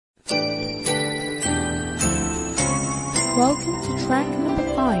Welcome to track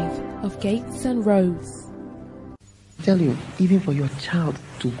number 5 of Gates and Roads. I tell you, even for your child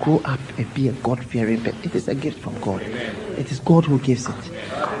to grow up and be a God-fearing person, it is a gift from God. It is God who gives it.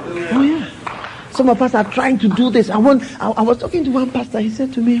 Oh yeah. Some of us are trying to do this. I was talking to one pastor. He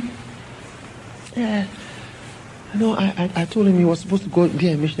said to me, I told him he was supposed to go be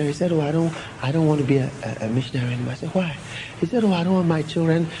a missionary. He said, I don't want to be a missionary anymore. I said, why? He said, I don't want my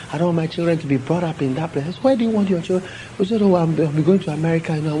children to be brought up in that place. I said, why do you want your children? He said, I'll be going to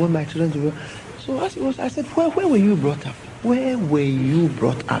America and I want my children to go. So I said, where were you brought up? Where were you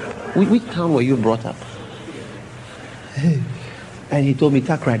brought up? Which town were you brought up? And he told me,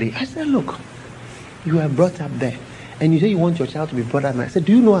 Takrady. I said, look, you were brought up there. And you say you want your child to be brought up. I said,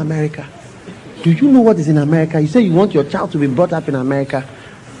 do you know America? Do you know what is in America? You say you want your child to be brought up in America.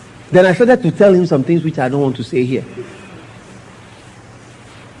 Then I started to tell him some things which I don't want to say here.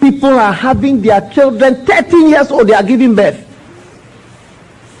 People are having their children 13 years old, they are giving birth.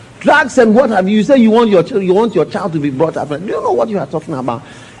 Drugs and what have you. You say you want your child to be brought up. Do you know what you are talking about?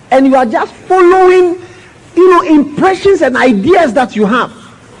 And you are just following, impressions and ideas that you have.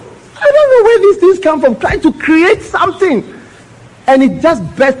 I don't know where these things come from. Trying to create something, and it just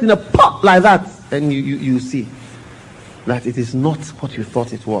bursts in a pop like that, and you see that it is not what you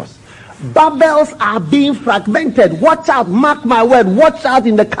thought it was. Babels are being fragmented. Watch out, mark my word. Watch out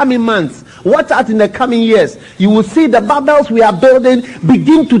in the coming months. Watch out in the coming years. You will see the Babels we are building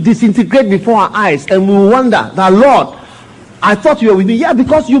begin to disintegrate before our eyes, and we will wonder that, Lord, I thought you were with me. Yeah,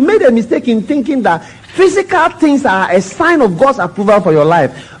 because you made a mistake in thinking that physical things are a sign of God's approval for your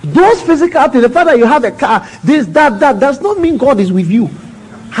life. Those physical things, the fact that you have a car, this, that, does not mean God is with you.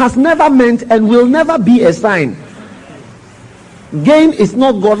 Has never meant and will never be a sign. Gain is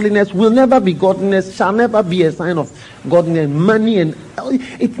not godliness, will never be godliness, shall never be a sign of godliness. Money and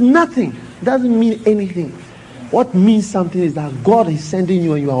it's nothing. Doesn't mean anything. What means something is that God is sending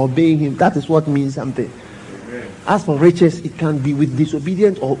you and you are obeying him. That is what means something. As for riches, it can be with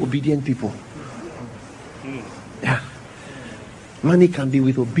disobedient or obedient people. Yeah. Money can be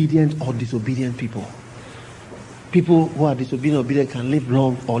with obedient or disobedient people. People who are disobedient or obedient can live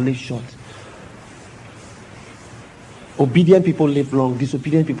long or live short. Obedient people live long.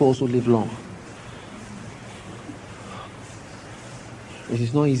 Disobedient people also live long. It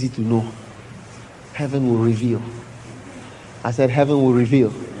is not easy to know. Heaven will reveal. I said heaven will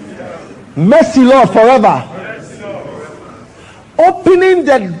reveal. Mercy, Lord, forever. Opening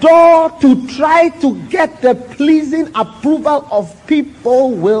the door to try to get the pleasing approval of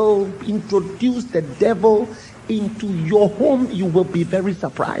people will introduce the devil into your home. You will be very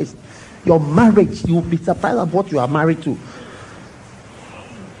surprised. Your marriage, you will be surprised at what you are married to.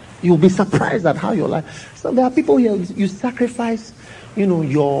 You will be surprised at how your life. So there are people here, you sacrifice,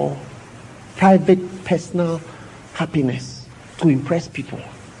 your private, personal happiness to impress people.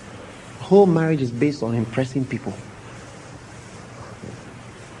 The whole marriage is based on impressing people.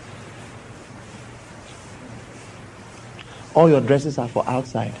 All your dresses are for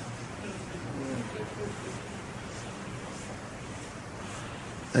outside.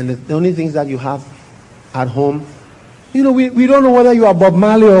 And the only things that you have at home, we don't know whether you are Bob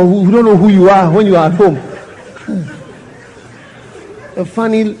Marley or we don't know who you are when you are at home. The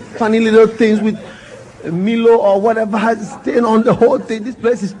funny little things with Milo or whatever has stain on the whole thing. This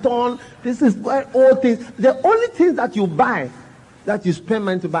place is torn. This is all things. The only things that you buy, that you spend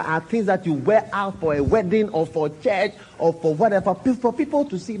money to buy, are things that you wear out for a wedding or for church or for whatever, for people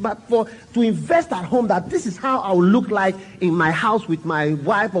to see. But to invest at home, that this is how I will look like in my house with my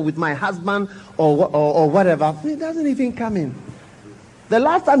wife or with my husband or whatever, it doesn't even come in. The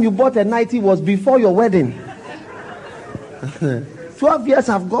last time you bought a nightie was before your wedding. 12 years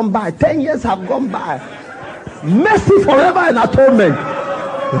have gone by. 10 years have gone by. Mercy forever and atonement.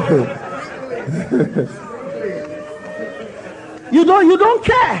 You don't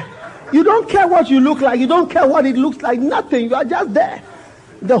care. You don't care what you look like. You don't care what it looks like. Nothing. You are just there.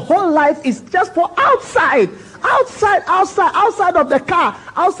 The whole life is just for outside. Outside of the car,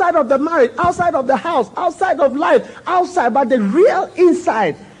 outside of the marriage, outside of the house, outside of life, outside. But the real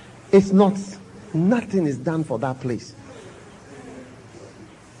inside is not. Nothing is done for that place.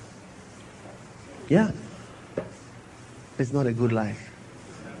 Yeah. It's not a good life.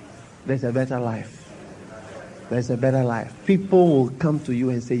 There's a better life. There's a better life. People will come to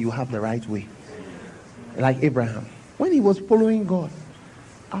you and say you have the right way. Like Abraham. When he was following God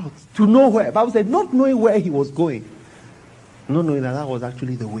out to nowhere, the Bible said not knowing where he was going. Not knowing that was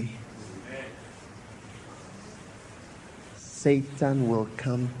actually the way. Satan will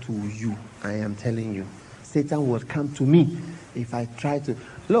come to you. I am telling you. Satan will come to me If I try to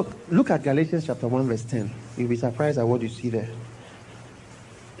look at Galatians chapter 1 verse 10. You'll be surprised at what you see there.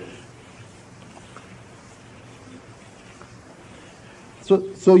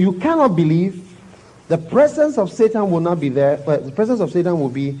 So you cannot believe the presence of Satan will not be there, but the presence of Satan will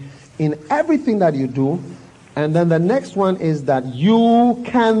be in everything that you do. And then the next one is that you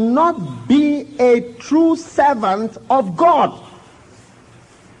cannot be a true servant of God.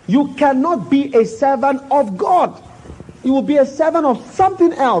 You cannot be a servant of God. You will be a servant of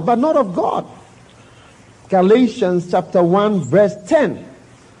something else, but not of God. Galatians chapter 1 verse 10.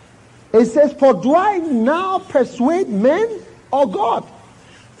 It says, for do I now persuade men or God?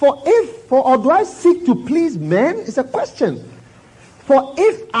 Or do I seek to please men? It's a question. For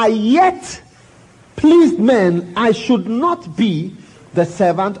if I yet pleased men, I should not be the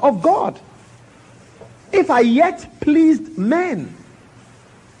servant of God. If I yet pleased men.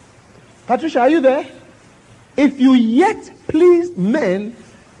 Patricia, are you there? If you yet please men,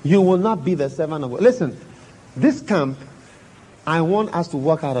 you will not be the servant of God. Listen, this camp, I want us to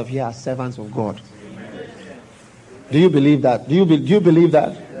walk out of here as servants of God. Do you believe that? Do you believe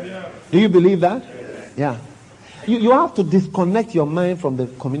that? Do you believe that? Yeah. You have to disconnect your mind from the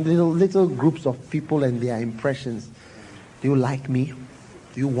community, little groups of people and their impressions. Do you like me?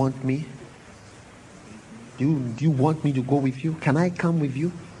 Do you want me? Do you want me to go with you? Can I come with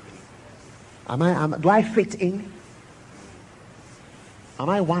you? Do I fit in? Am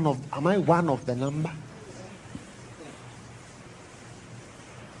I one of the number?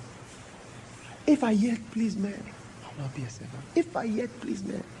 If I yet please men, I will not be a servant. If I yet please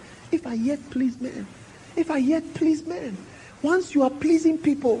men. If I yet please men. If I yet please men. Once you are pleasing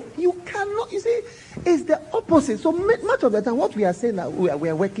people, you cannot, you see, it's the opposite. So much of the time, what we are saying that we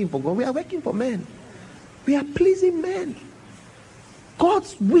are working for God, we are working for men. We are pleasing men.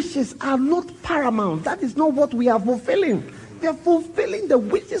 God's wishes are not paramount. That is not what we are fulfilling. We are fulfilling the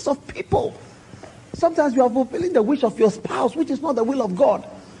wishes of people. Sometimes you are fulfilling the wish of your spouse, which is not the will of God.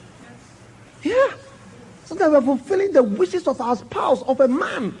 Yeah. Sometimes we are fulfilling the wishes of our spouse, of a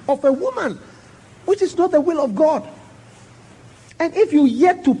man, of a woman, which is not the will of God. And if you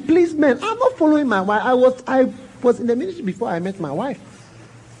yet to please men, I'm not following my wife. I was in the ministry before I met my wife.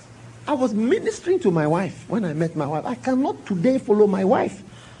 I was ministering to my wife when I met my wife. I cannot today follow my wife.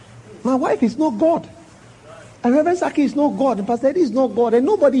 My wife is not God. And Reverend Saki is not God. And Pastor Eddie is not God. And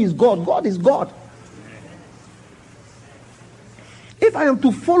nobody is God. God is God. If I am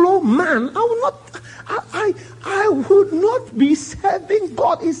to follow man, I would not be serving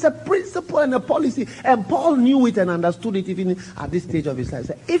God. It's a principle and a policy. And Paul knew it and understood it even at this stage of his life. He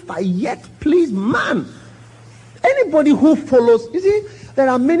said, if I yet please man, anybody who follows, you see, there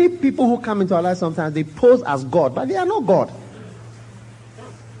are many people who come into our life sometimes, they pose as God, but they are not God.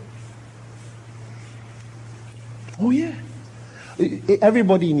 Oh yeah.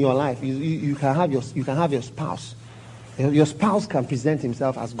 Everybody in your life, you can have your spouse. Your spouse can present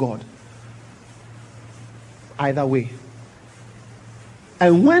himself as God. Either way.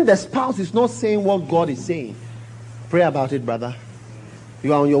 And when the spouse is not saying what God is saying, pray about it, brother.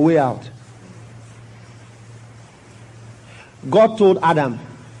 You are on your way out. God told Adam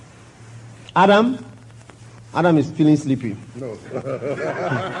is feeling sleepy. No.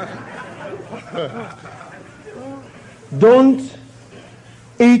 Don't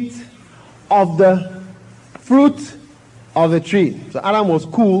eat of the fruit of the tree. So Adam was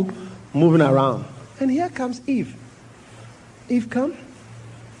cool, moving around. And here comes Eve. Eve, come.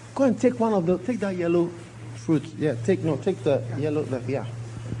 Go and take take that yellow fruit. Yeah, take the yellow, yeah.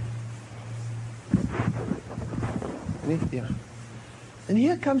 Yeah. And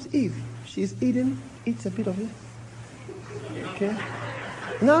here comes Eve. She's eats a bit of it. Okay.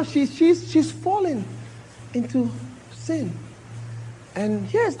 Now she's fallen into sin. And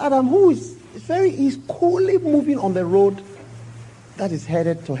here's Adam, who is coolly moving on the road that is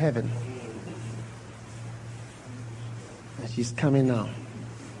headed to heaven. And she's coming now.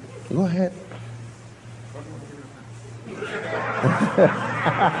 Go ahead.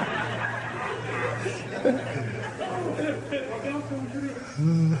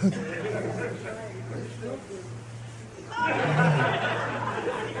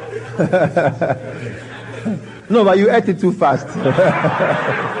 No, but you ate it too fast.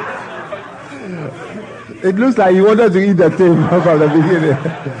 It looks like you wanted to eat the thing from the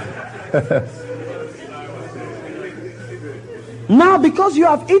beginning. Now, because you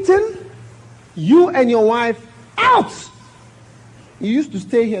have eaten, you and your wife out. You used to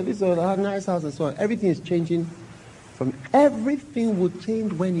stay here. This is a nice house and so on. Everything is changing Everything will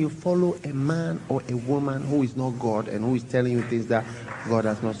change when you follow a man or a woman who is not God and who is telling you things that God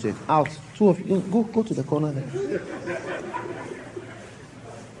has not said. Out. Two of you. Go to the corner there.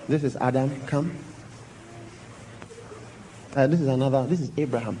 This is Adam. Come. This is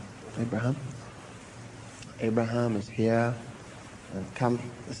Abraham. Abraham is here. And come.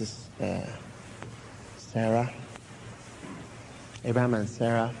 This is Sarah. Abraham and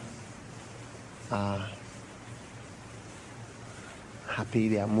Sarah are happy,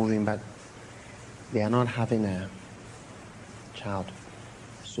 they are moving, but they are not having a child.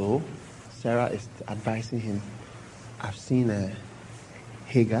 So Sarah is advising him. I've seen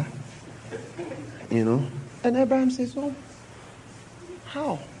Hagar, and Abraham says, "Oh,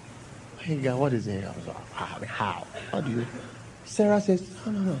 how? Hagar, what is Hagar?" How? How do you? Sarah says,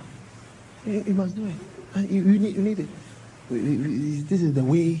 "No. You must do it. You need it. This is the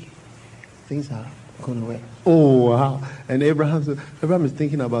way things are going to work." Oh, wow. And Abraham is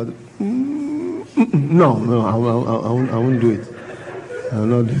thinking about it. No, I won't do it. I will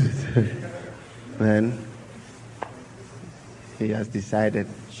not do it. Then he has decided.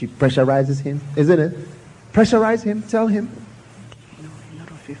 She pressurizes him, isn't it? Pressurize him, tell him. A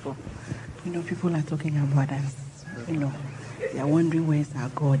lot of people, people are talking about us. They are wondering where's our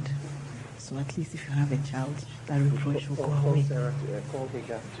God. So at least if you have a child, that reproach will go away. Call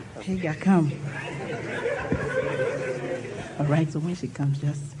Hagar. Hagar, come. All right, so when she comes,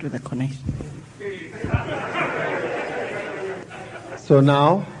 just do the connection. So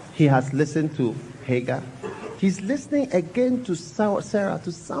now he has listened to Hagar. He's listening again to Sarah,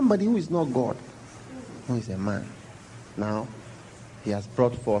 to somebody who is not God, who is a man. Now he has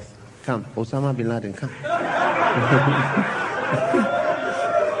brought forth, come, Osama bin Laden, come.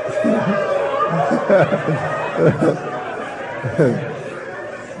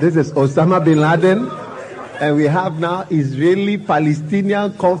 This is Osama bin Laden, and we have now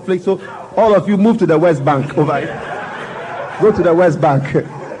Israeli-Palestinian conflict. So all of you move to the West Bank over here. Go to the West Bank.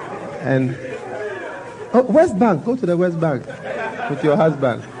 And West Bank, go to the West Bank with your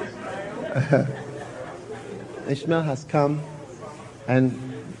husband. Ishmael has come, and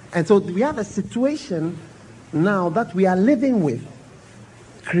so we have a situation now that we are living with,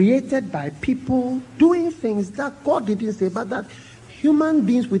 created by people doing things that God didn't say, but that human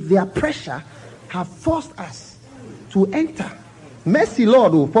beings with their pressure have forced us to enter. Mercy,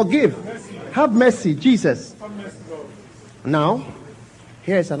 Lord, forgive. Have mercy, Jesus. Now,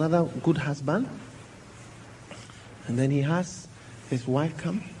 here is another good husband. And then he has his wife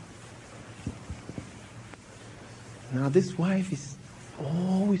come. Now this wife is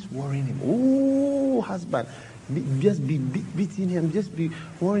always worrying him. Oh, husband, just be beating him, just be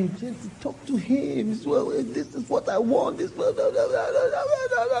worrying, just talk to him. Well, this is what I want. This.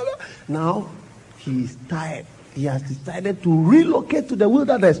 Now he is tired. He has decided to relocate to the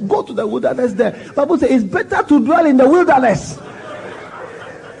wilderness. Go to the wilderness there. Bible says it's better to dwell in the wilderness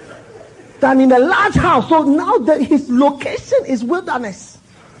than in a large house. So now his location is wilderness.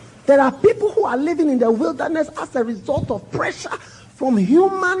 There are people who are living in the wilderness as a result of pressure from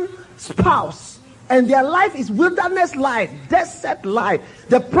human spouse. And their life is wilderness life, desert life.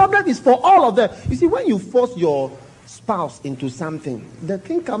 The problem is for all of them. You see, when you force your spouse into something, the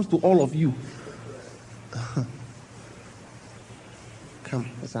thing comes to all of you. Come,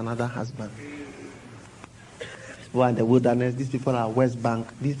 it's another husband. People are in the wilderness. These people are West Bank.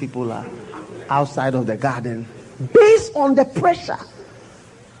 These people are outside of the garden. Based on the pressure.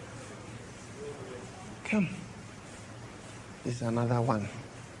 Come. This is another one.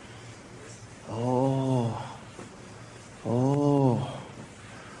 Oh.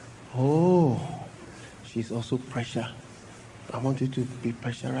 She's also pressure. I want you to be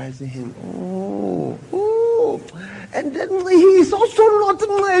pressurizing him. Oh. And then he is also not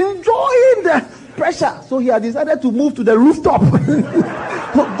enjoying the pressure. So he has decided to move to the rooftop.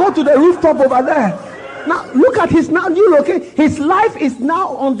 Go to the rooftop over there. Now look at his now new location. His life is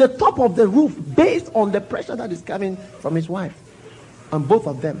now on the top of the roof based on the pressure that is coming from his wife. And both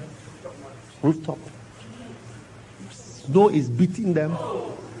of them. Rooftop. Snow is beating them.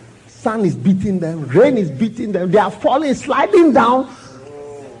 Sun is beating them. Rain is beating them. They are falling, sliding down.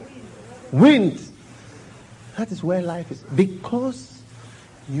 Wind. That is where life is. Because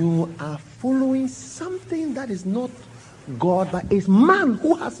you are following something that is not God, but is man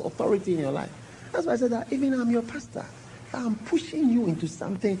who has authority in your life. That's why I said that even I'm your pastor. I'm pushing you into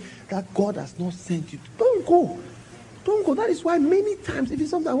something that God has not sent you to. Don't go. Don't go. That is why many times, if it's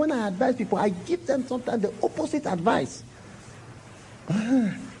something when I advise people, I give them sometimes the opposite advice.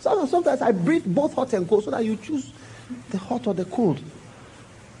 Sometimes I breathe both hot and cold so that you choose the hot or the cold.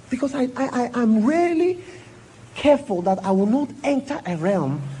 Because I'm really careful that I will not enter a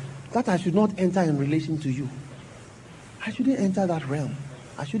realm that I should not enter in relation to you. I shouldn't enter that realm.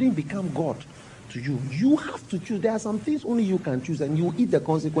 I shouldn't become God to you. You have to choose. There are some things only you can choose, and you eat the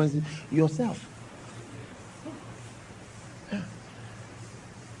consequences yourself. Yeah.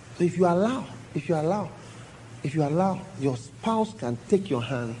 So if you allow, your spouse can take your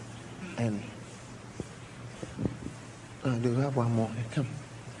hand and do we have one more? Come.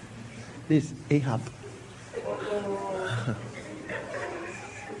 This Ahab.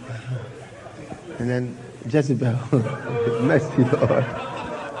 And then Jezebel. Mercy, Lord.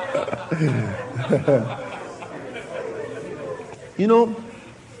 You know,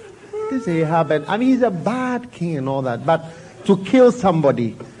 this Ahab, I mean, he's a bad king and all that, but to kill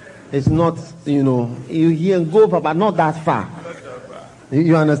somebody is not, you know, he can go but not that far.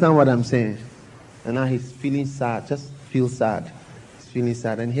 You understand what I'm saying? And now he's feeling sad, just feel sad. He's feeling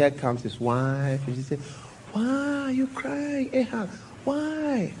sad. And here comes his wife, and she says, "Why are you crying, Ahab?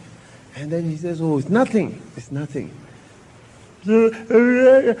 Why?" And then he says, "Oh, it's nothing. It's nothing." So,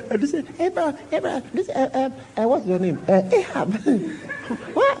 this is Abraham. This what's your name? Ahab.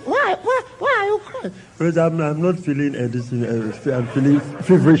 Why are you crying? Because I'm not feeling this. I'm feeling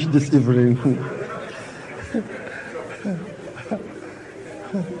feverish this evening.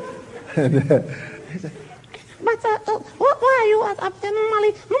 He said, "But why are you?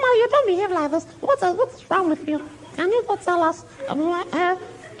 Normally you don't behave like this. What's wrong with you? Can you go tell us?" Ahab,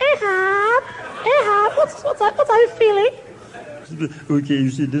 what are you feeling? Okay,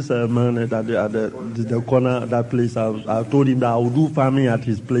 you see this man at the corner of that place. I told him that I would do farming at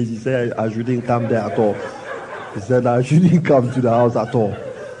his place. He said I shouldn't come there at all. He said I shouldn't come to the house at all.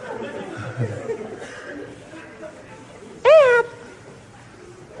 Ahab,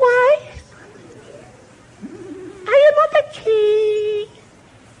 why? Are you not the king?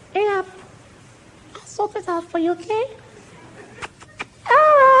 Ahab, I'll sort it out for you, okay?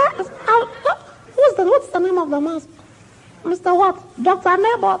 What's the name of the man? Mr. What? Dr.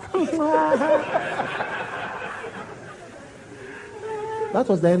 Naboth. That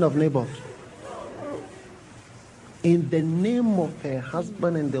was the end of Naboth. In the name of her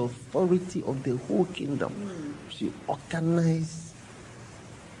husband and the authority of the whole kingdom, she organized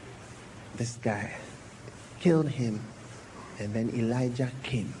this guy, killed him, and then Elijah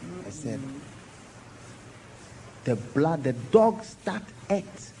came and said, the dogs that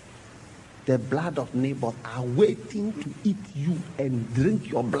ate the blood of Naboth are waiting to eat you and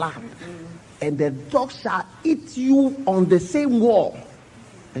drink your blood. And the dogs shall eat you on the same wall,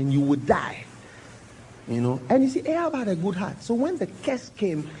 and you will die. You know, and you see, Ahab had a good heart. So when the curse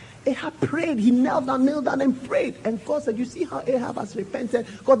came, Ahab prayed. He knelt down and prayed. And God said, you see how Ahab has repented?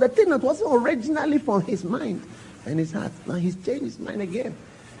 Because the thing that wasn't originally from his mind and his heart, now he's changed his mind again.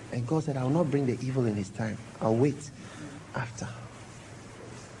 And God said, I will not bring the evil in his time. I'll wait after.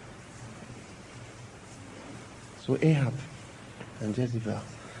 So Ahab and Jezebel,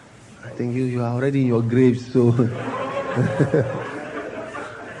 I think you are already in your graves, so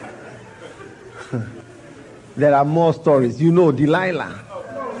there are more stories. You know, Delilah.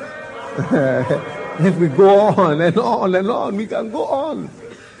 If we go on and on and on, we can go on.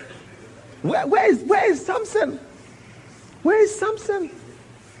 Where is Samson? Where is Samson?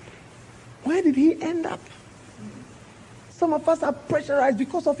 Where did he end up? Some of us are pressurized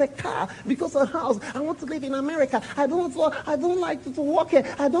because of a car, because of a house. I want to live in America. I don't like to walk here.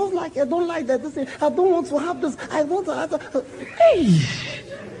 I don't like that. I don't want to have this. I want to have that. Hey!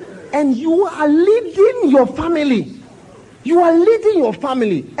 And you are leading your family. You are leading your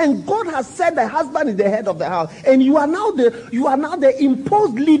family. And God has said the husband is the head of the house. And you are now the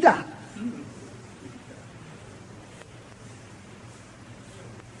imposed leader.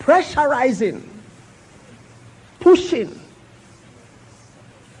 Pressurizing. Pushing.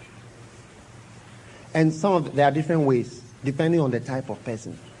 And there are different ways, depending on the type of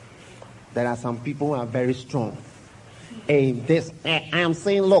person. There are some people who are very strong. I'm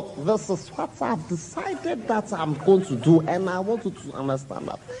saying, look, this is what I've decided that I'm going to do, and I want you to understand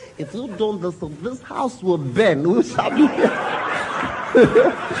that if you don't listen, this house will burn. We shall be here.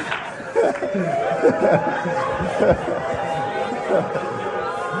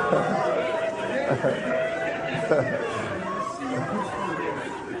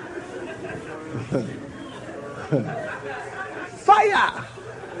 Fire!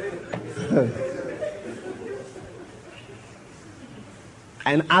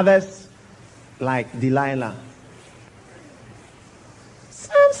 And others like Delilah.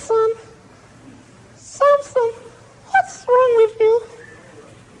 Samson, what's wrong with you?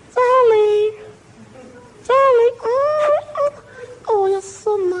 Darling, oh, you're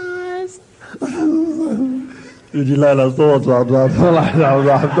so nice. Delilah,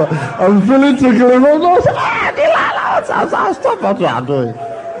 I'm feeling tickled. No, Delilah, stop what you are doing.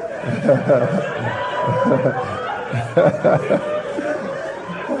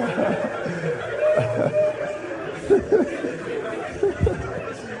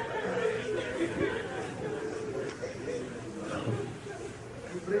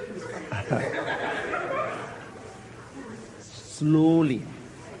 Slowly.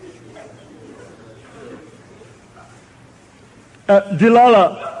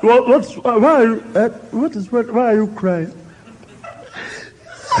 Delilah, why are you crying?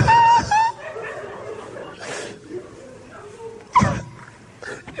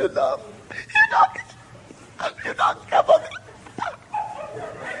 You don't care for me.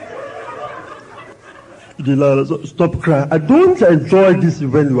 Delilah, stop crying. I don't enjoy this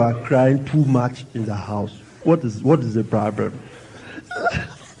when you are crying too much in the house. What is the problem?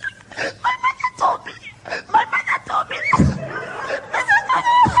 My mother told me.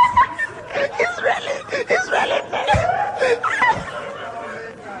 It's really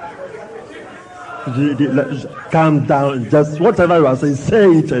me. Calm down. Just whatever you are saying,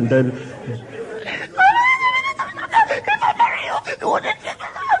 say it and then. If I marry you, you wouldn't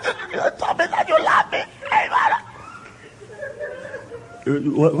told me that you love me.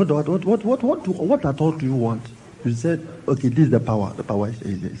 What at all do you want? You said, okay, this is the power. The power is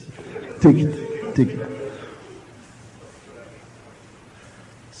take it.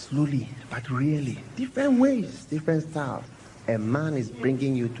 Slowly, but really, different ways, different styles. A man is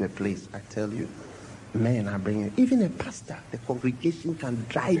bringing you to a place, I tell you. Men are bringing you. Even a pastor, the congregation can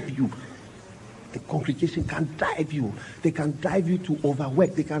drive you. The congregation can drive you. They can drive you to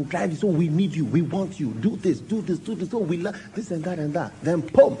overwork. They can drive you. So we need you. We want you. Do this. So we love this and that and that. Then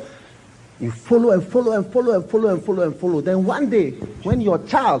boom. You follow. Then one day, when your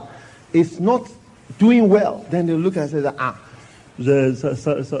child is not doing well, then they look and say, a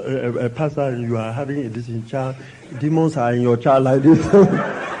pastor, and you are having this in child. Demons are in your child like this.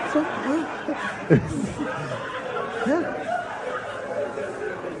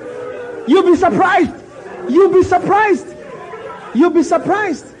 You'll be surprised.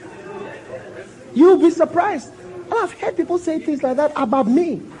 I've heard people say things like that about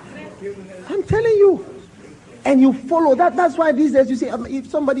me. I'm telling you. And you follow that. That's why these days you see, if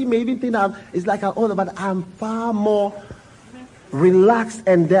somebody may even think it's like an older, but I'm far more relaxed,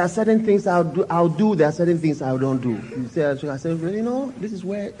 and there are certain things I'll do. There are certain things I don't do. You say, I say, really, no, this is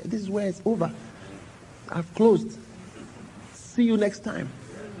where it's over. I've closed. See you next time.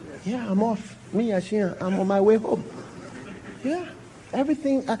 Yeah, I'm off. Me, Ashia, I'm on my way home. Yeah,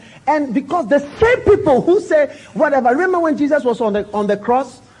 everything. And because the same people who say whatever. Remember when Jesus was on the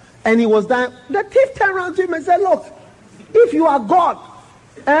cross and he was dying? The thief turned around to him and said, "Look, if you are God,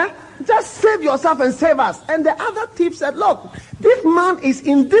 just save yourself and save us." And the other thief said, "Look, this man is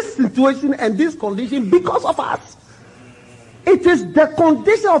in this situation and this condition because of us. It is the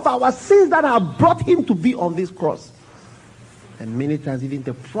condition of our sins that have brought him to be on this cross." And many times even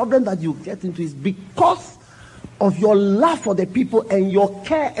the problem that you get into is because of your love for the people and your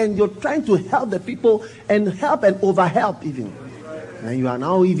care, and you're trying to help the people and help and overhelp even. And you are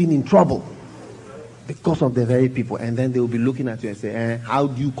now even in trouble because of the very people. And then they will be looking at you and say, how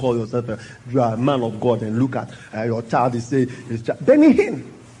do you call yourself you are a man of God, and look at your child is saying, Benny Hinn,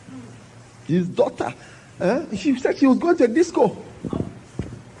 his daughter, she said she was going to a disco.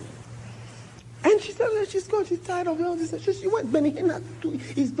 And she said, she's gone, she's tired of all this. She went, Benny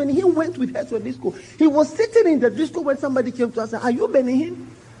Hinn went with her to a disco. He was sitting in the disco when somebody came to us and said, "Are you Benny Hinn?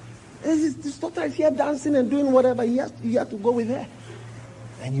 His daughter is here dancing and doing whatever. You have to go with her."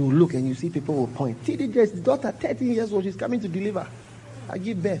 And you look and you see people will point. TDJ's daughter, 13 years old, she's coming to deliver. I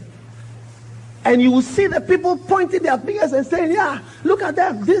give birth. And you will see the people pointing their fingers and saying, "Yeah, look at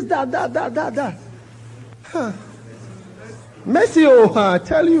them. This, that. Huh. Mercy, I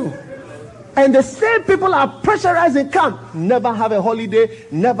tell you. And the same people are pressurizing, come, never have a holiday,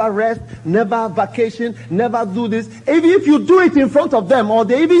 never rest, never vacation, never do this. Even if you do it in front of them, or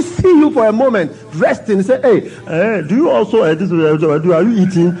they even see you for a moment, resting, say, hey, do you also, are you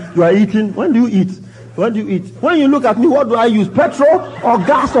eating? You are eating? When do you eat? When do you eat? When you look at me, what do I use? Petrol or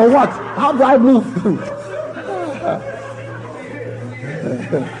gas or what? How do I move?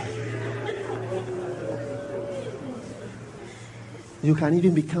 You can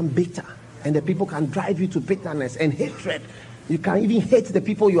even become bitter. And the people can drive you to bitterness and hatred. You can even hate the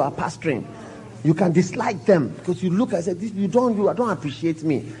people you are pastoring. You can dislike them because you look and say, you don't appreciate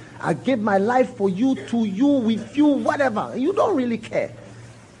me. I gave my life for you, to you, with you, whatever. You don't really care.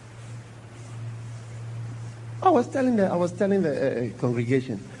 I was telling the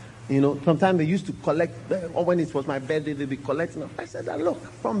congregation Sometimes they used to collect, or when it was my birthday, they'd be collecting. I said, look,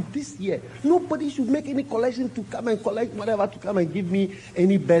 from this year, nobody should make any collection to come and collect whatever, to come and give me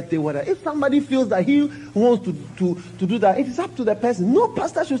any birthday, whatever. If somebody feels that he wants to do that, it is up to the person. No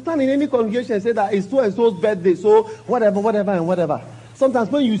pastor should stand in any congregation and say that it's so-and-so's birthday, so whatever. Sometimes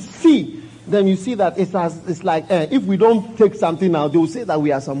when you see, then you see that it's like, if we don't take something now, they will say that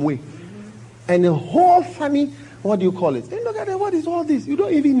we are some way. And the whole funny, what do you call it? Hey, look at it, what is all this? You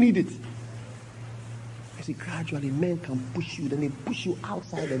don't even need it. You see, gradually men can push you, then they push you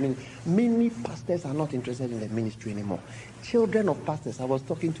outside the ministry. Many pastors are not interested in the ministry anymore. Children of pastors. I was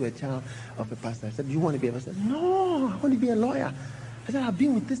talking to a child of a pastor. I said, do you want to be a pastor? I said, no, I want to be a lawyer. I said, I've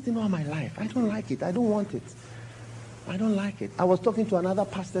been with this thing all my life. I don't like it. I don't want it. I don't like it. I was talking to another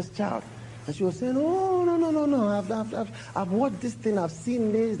pastor's child. And she was saying, oh, no. I've watched this thing. I've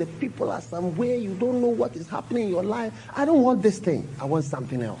seen this. The people are somewhere. You don't know what is happening in your life. I don't want this thing. I want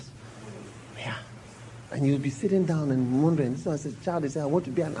something else. Yeah. And you'll be sitting down and wondering. So as a child, they say, I want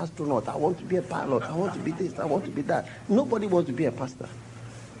to be an astronaut. I want to be a pilot. I want to be this. I want to be that. Nobody wants to be a pastor.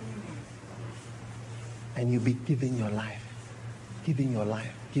 And you'll be giving your life. You'll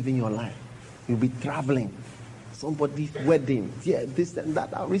be traveling. Somebody's wedding, this and that.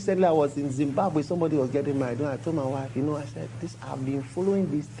 Recently I was in Zimbabwe, somebody was getting married. I told my wife, I said, I've been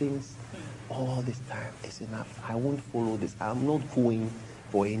following these things all this time. It's enough. I won't follow this. I'm not going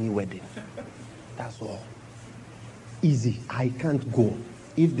for any wedding. That's all. Easy. I can't go.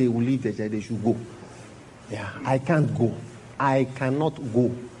 If they will leave the church, they should go. Yeah, I can't go. I cannot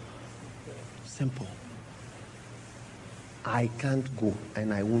go. Simple. I can't go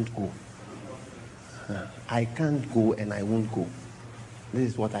and I won't go. I can't go and I won't go.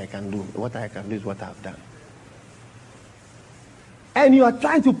 This is what I can do. What I can do is what I've done. And you are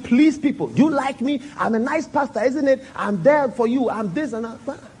trying to please people. You like me? I'm a nice pastor, isn't it? I'm there for you. I'm this and that.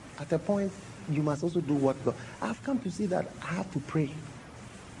 But at a point, you must also do what God. I've come to see that I have to pray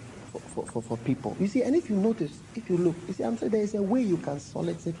for people. You see, and if you notice, if you look, you see, I'm saying there is a way you can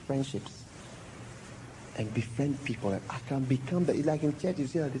solicit friendships and befriend people. I can become like in church, you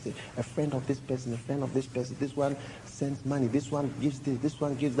see that they say a friend of this person, a friend of this person. This one sends money, this one gives this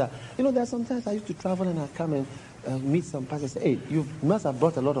one gives that. There are sometimes I used to travel and I come and meet some pastors. Say, hey, you must have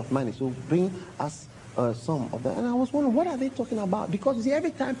brought a lot of money, so bring us some of that. And I was wondering, what are they talking about? Because you see,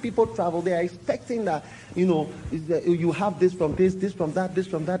 every time people travel, they are expecting that you have this from this from that, this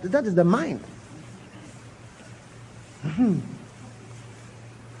from that. That is the mind.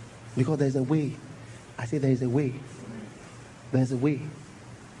 Because there's a way. I say there is a way. There's a way.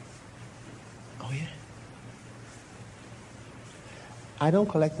 Oh yeah. I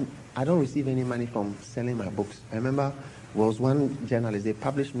don't receive any money from selling my books. I remember there was one journalist, they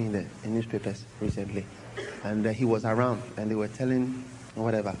published me in newspapers recently. And he was around and they were telling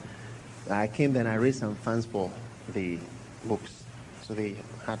whatever. I came there and I raised some funds for the books. So they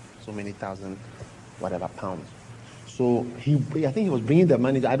had so many thousand pounds. So I think he was bringing the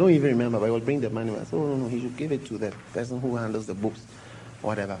money. I don't even remember, but he was bringing the money. I said, oh, no, he should give it to the person who handles the books,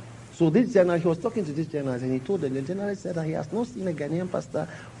 whatever. So this journalist, he was talking to this journalist, and he told them, the journalist said that he has not seen a Ghanaian pastor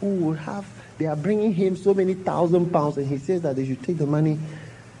who would they are bringing him so many £1,000, and he says that they should take the money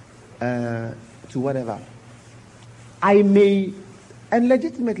to whatever. And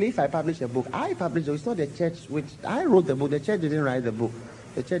legitimately, if I publish a book, I publish it. It's not the church which, I wrote the book, the church didn't write the book.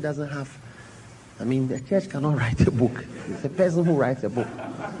 The church doesn't have, the church cannot write a book. It's the person who writes a book.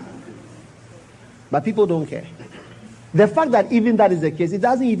 But people don't care. The fact that even that is the case, it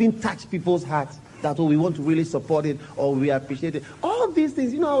doesn't even touch people's hearts that, we want to really support it or we appreciate it. All these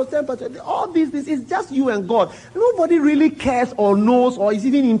things, I was telling all these things, it's just you and God. Nobody really cares or knows or is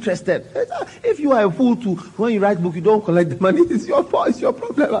even interested. If you are a fool to, when you write book, you don't collect the money, it's your fault, it's your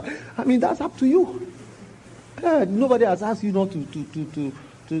problem. That's up to you. Nobody has asked you not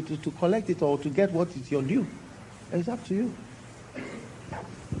to collect it or to get what is your due. It's up to you.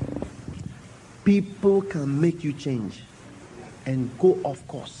 People can make you change and go off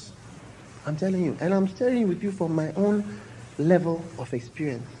course. I'm telling you. And I'm sharing with you from my own level of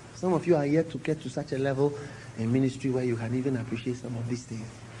experience. Some of you are yet to get to such a level in ministry where you can even appreciate some of these things.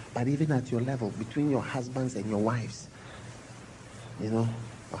 But even at your level, between your husbands and your wives, your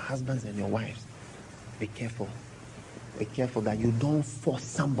husbands and your wives, be careful. Be careful that you don't force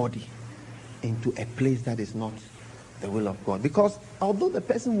somebody into a place that is not the will of God. Because although the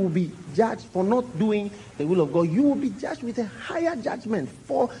person will be judged for not doing the will of God, you will be judged with a higher judgment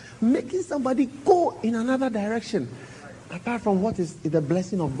for making somebody go in another direction, apart from what is the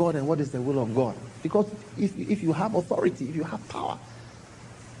blessing of God and what is the will of God. Because if you have authority, if you have power,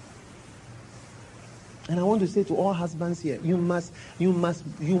 And I want to say to all husbands here, you must,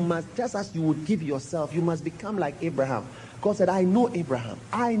 just as you would give yourself, you must become like Abraham. God said, I know Abraham.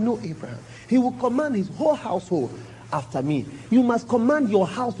 I know Abraham. He will command his whole household after me. You must command your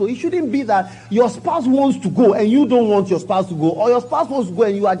household. It shouldn't be that your spouse wants to go and you don't want your spouse to go, or your spouse wants to go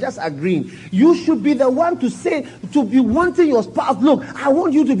and you are just agreeing. You should be the one to say, to be wanting your spouse, look, I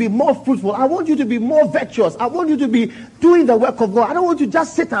want you to be more fruitful. I want you to be more virtuous. I want you to be doing the work of God. I don't want you to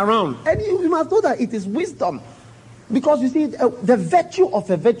just sit around. And you must know that it is wisdom. Because you see, the virtue of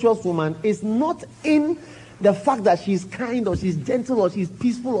a virtuous woman is not in the fact that she's kind or she's gentle or she's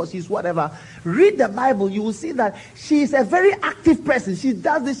peaceful or she's whatever. Read the Bible, you will see that she is a very active person. She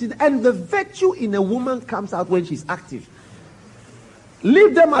does this, and the virtue in a woman comes out when she's active.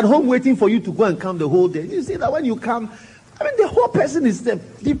 Leave them at home waiting for you to go and come the whole day. You see that when you come, I mean, the whole person is a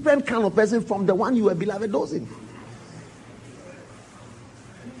different kind of person from the one you were beloved dosing.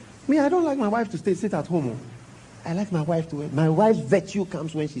 Me, I don't like my wife to sit at home. I like my wife to work. My wife's virtue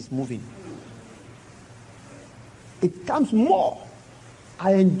comes when she's moving. It comes more.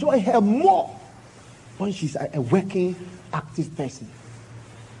 I enjoy her more when she's a working, active person.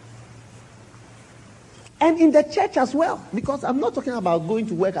 And in the church as well, because I'm not talking about going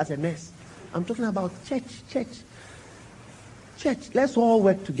to work as a nurse. I'm talking about church. Let's all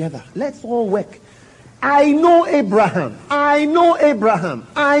work together. Let's all work. I know Abraham.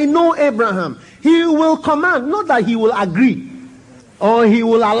 He will command, not that he will agree or he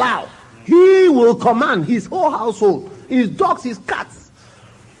will allow. He will command his whole household, his dogs, his cats,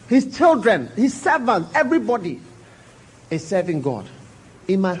 his children, his servants, everybody is serving God.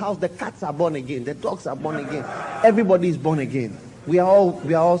 In my house, the cats are born again, the dogs are born again, everybody is born again. We are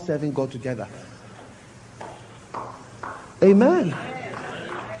all serving God together. Amen.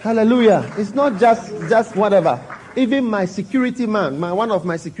 Hallelujah. It's not just whatever. Even my security man, one of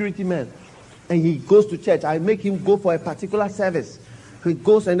my security men, and he goes to church, I make him go for a particular service. He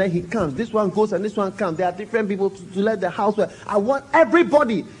goes and then he comes. This one goes and this one comes. There are different people to let the house work. I want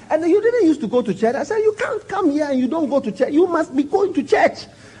everybody. And you didn't used to go to church. I said, you can't come here and you don't go to church. You must be going to church.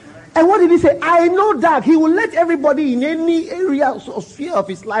 And what did he say? I know that he will let everybody in any area or sphere of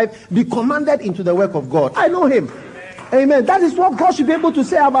his life be commanded into the work of God. I know him. Amen. That is what God should be able to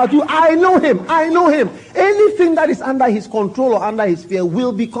say about you. I know him. Anything that is under his control or under his fear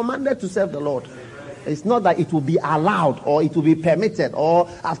will be commanded to serve the Lord. It's not that it will be allowed or it will be permitted, or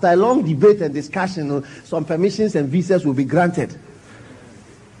after a long debate and discussion, some permissions and visas will be granted.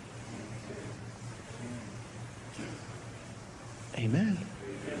 Amen.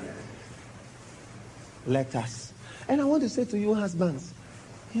 Let us. And I want to say to you husbands,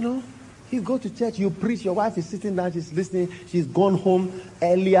 you go to church, you preach, your wife is sitting down, she's listening, she's gone home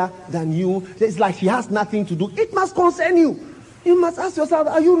earlier than you. It's like she has nothing to do. It must concern you. You must ask yourself,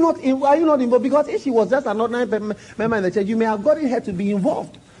 are you not involved? Because if she was just an ordinary member in the church, you may have gotten her to be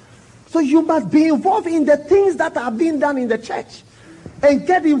involved. So you must be involved in the things that are being done in the church. And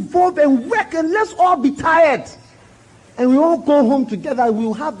get involved and work, and let's all be tired. And we all go home together. We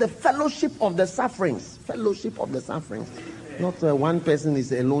will have the fellowship of the sufferings. Fellowship of the sufferings. Not one person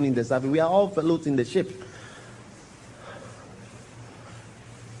is alone in the suffering. We are all fellows in the ship.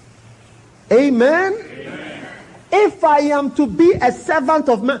 Amen. If I am to be a servant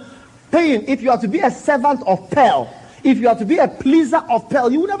of man, if you are to be a servant of pearl, if you are to be a pleaser of pearl,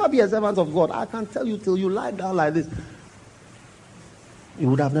 you will never be a servant of God. I can tell you till you lie down like this, you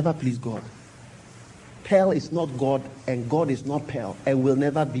would have never pleased God. Pearl is not God, and God is not pearl, and will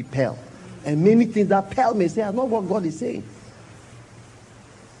never be pearl. And many things that pearl may say are not what God is saying.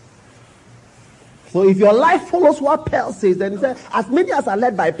 So if your life follows what pearl says, then it says, as many as are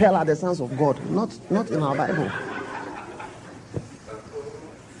led by pearl are the sons of God. Not in our Bible.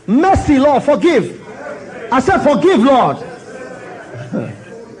 Mercy, Lord, forgive. I said, forgive, Lord.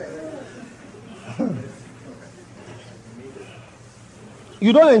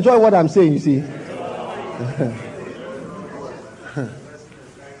 You don't enjoy what I'm saying, you see.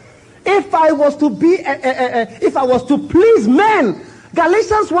 If I was to please men,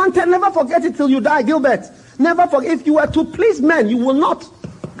 Galatians 1:10, never forget it till you die, Gilbert. Never forget. If you were to please men, you will not,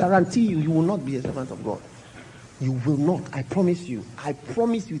 guarantee you will not be a servant of God. You will not. I promise you. I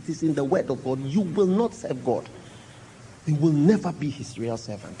promise you, it is in the word of God. You will not serve God. You will never be his real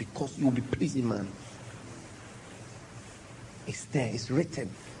servant, because you will be pleasing man. It's there. It's written.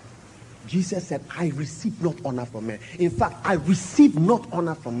 Jesus said, I receive not honor from men. In fact, I receive not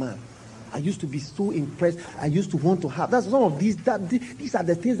honor from man. I used to be so impressed. I used to want to have. That's some of these. These are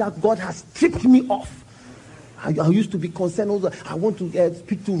the things that God has stripped me off. I used to be concerned also. I want to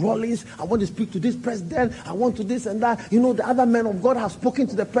speak to Rollins. I want to speak to this president. I want to this and that. You know, the other men of God have spoken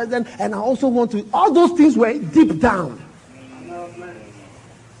to the president, and I also want to. All those things were deep down.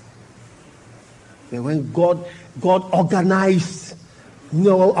 And when God organized, you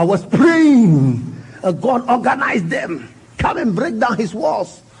know, I was praying. God organized them. Come and break down his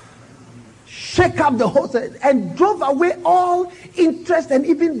walls. Shake up the whole thing, and drove away all interest and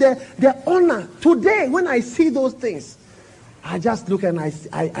even their honor. Today, when I see those things, I just look and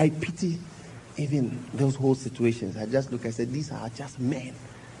I pity even those whole situations. I just look and say, these are just men.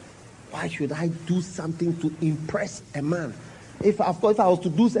 Why should I do something to impress a man? If I was to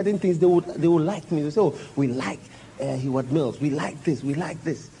do certain things, they would like me. They say, oh, we like Heward Mills. We like this. We like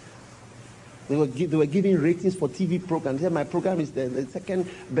this. They were giving ratings for TV programs. They said, my program is the second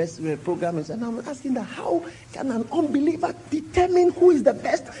best program. And I'm asking that, how can an unbeliever determine who is the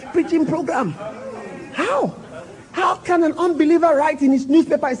best preaching program? How? How can an unbeliever write in his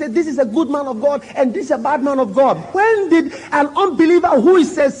newspaper and say, this is a good man of God and this is a bad man of God? When did an unbeliever who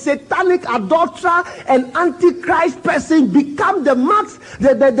is a satanic adulterer and antichrist person become the marks,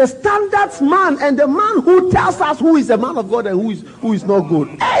 the standards man, and the man who tells us who is a man of God and who is not good?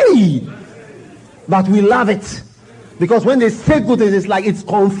 Hey! But we love it. Because when they say good things, it's like it's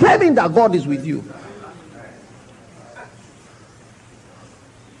confirming that God is with you.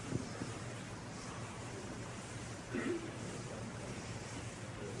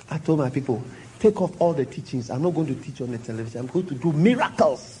 I told my people, take off all the teachings. I'm not going to teach on the television. I'm going to do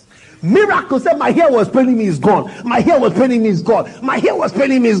miracles. Miracles. Said my hair was paining me is gone. My hair was paining me is gone. My hair was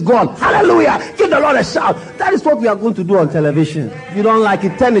paining me is gone. Hallelujah. Give the Lord a shout. That is what we are going to do on television. If you don't like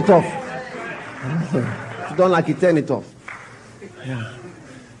it, turn it off. If you don't like it, turn it off. Yeah.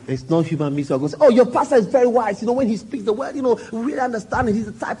 It's not human beings who are going to say, oh, your pastor is very wise. You know, when he speaks the word, you know, we really understand it. He's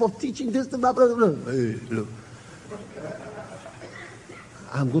the type of teaching, this, blah, blah, blah. Hey, look.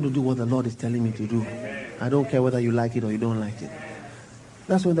 I'm going to do what the Lord is telling me to do. I don't care whether you like it or you don't like it.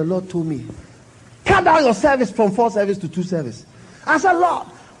 That's when the Lord told me, cut down your service from 4 service to 2 service. I said, Lord,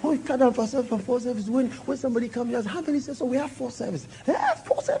 oh, you cut down from 4 service. When somebody comes here, how many says, so we have 4 services.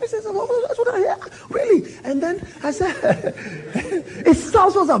 4 services. That's what I hear. Really? And then I said, it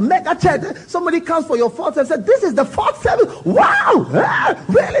sounds like a mega church. Somebody comes for your 4th service and said, this is the 4th service. Wow.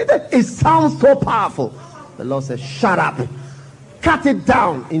 Really? It sounds so powerful. The Lord said, shut up. Cut it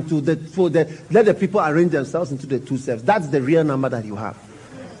down into let the people arrange themselves into the 2 services. That's the real number that you have.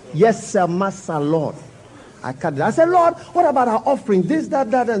 Yes, sir, Master, Lord. I cut it. I said, Lord, what about our offering? This,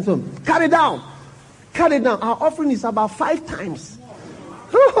 that, and so on. Cut it down. Cut it down. Our offering is about 5 times.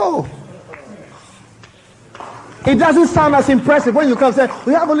 Oh. It doesn't sound as impressive when you come and say,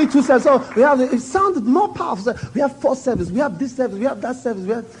 we have only 2 services. So it sounds more powerful. We have 4 services. We have this service. We have that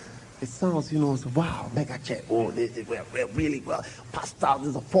service. It sounds, you know, wow, mega church. Oh, we're really well. Pastor, this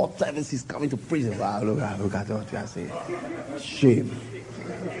is the 4th service. He's coming to preach. Wow, look at what you are saying. Shame.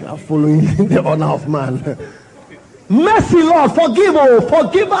 You are following the honor of man. Mercy, Lord.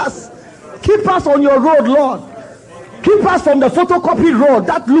 Forgive us. Keep us on your road, Lord. Keep us from the photocopy road.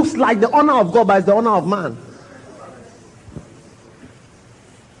 That looks like the honor of God, but it's the honor of man.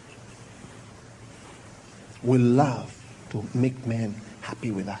 We love to make men happy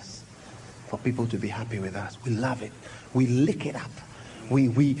with us. For people to be happy with us. We love it. We lick it up. We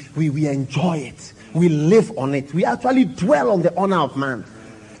enjoy it. We live on it. We actually dwell on the honor of man.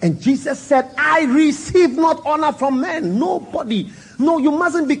 And Jesus said, I receive not honor from men. Nobody. No, you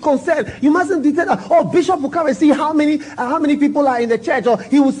mustn't be concerned. You mustn't be that, oh, Bishop will come and see how many people are in the church, or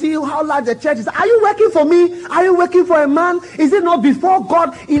he will see how large the church is. Are you working for me? Are you working for a man? Is it not before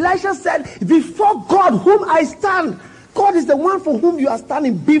God? Elisha said, before God whom I stand. God is the one for whom you are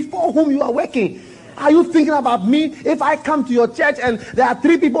standing, before whom you are working. Are you thinking about me? If I come to your church and there are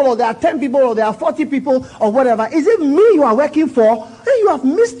 3 people, or there are 10 people, or there are 40 people, or whatever, is it me you are working for? Then you have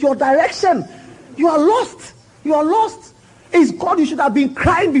missed your direction. You are lost. You are lost. It's God you should have been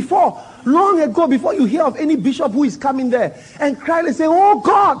crying before, long ago, before you hear of any bishop who is coming there and crying and say, oh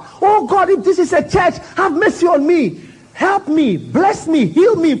God, if this is a church, have mercy on me. Help me, bless me,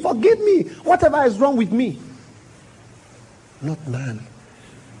 heal me, forgive me, whatever is wrong with me. Not man.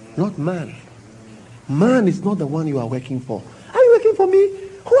 Not man. Man is not the one you are working for. Are you working for me?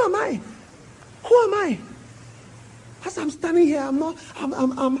 Who am I? Who am I? As I'm standing here, I'm not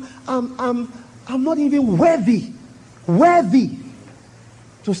even worthy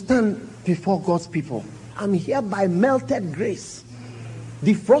to stand before God's people. I'm here by melted grace,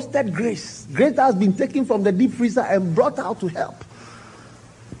 defrosted grace that has been taken from the deep freezer and brought out to help.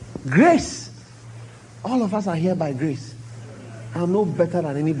 Grace. All of us are here by grace. I'm no better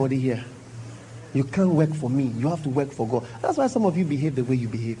than anybody here. You can't work for me. You have to work for God. That's why some of you behave the way you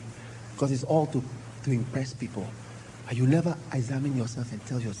behave. Because it's all to impress people. And you never examine yourself and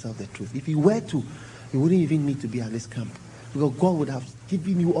tell yourself the truth. If you were to, you wouldn't even need to be at this camp. Because God would have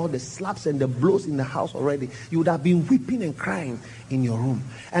given you all the slaps and the blows in the house already. You would have been weeping and crying in your room.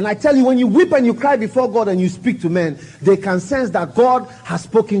 And I tell you, when you weep and you cry before God and you speak to men, they can sense that God has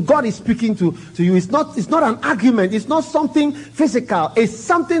spoken. God is speaking to you. It's not an argument. It's not something physical. It's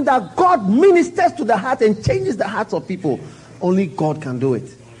something that God ministers to the heart and changes the hearts of people. Only God can do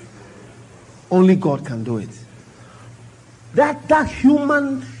it. Only God can do it. That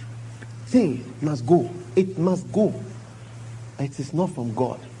human thing must go. It must go. It is not from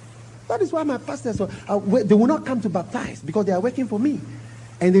God. That is why my pastors, they will not come to baptize because they are working for me.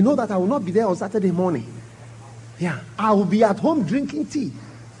 And they know that I will not be there on Saturday morning. Yeah, I will be at home drinking tea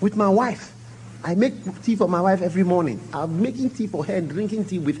with my wife. I make tea for my wife every morning. I'm making tea for her and drinking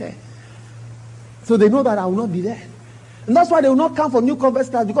tea with her. So they know that I will not be there. And that's why they will not come for new converts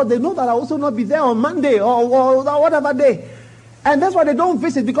class, because they know that I will also not be there on Monday or whatever day. And that's why they don't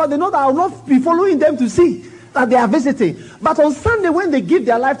visit, because they know that I will not be following them to see that they are visiting. But on Sunday, when they give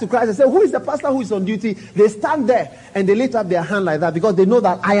their life to Christ, they say, who is the pastor who is on duty? They stand there and they lift up their hand like that, because they know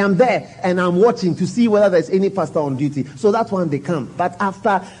that I am there and I'm watching to see whether there's any pastor on duty. So that's when they come. But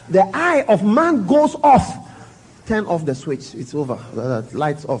after the eye of man goes off, turn off the switch. It's over. The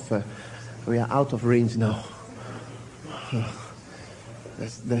lights off. We are out of range now.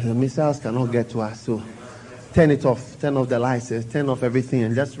 The missiles cannot get to us. So turn it off. Turn off the lights. Turn off everything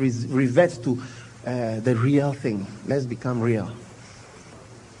and just revert to the real thing. Let's become real.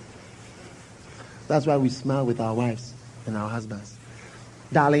 That's why we smile with our wives and our husbands.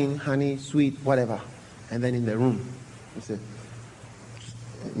 Darling, honey, sweet, whatever. And then in the room,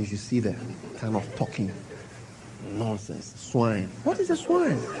 you should see the kind of talking nonsense. Swine. What is a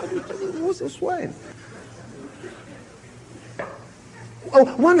swine? What's a swine? Oh,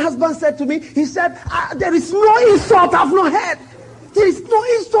 one husband said to me, he said, there is no insult I've not heard. There is no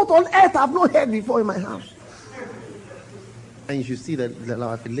insult on earth I've not heard before in my house. And you should see the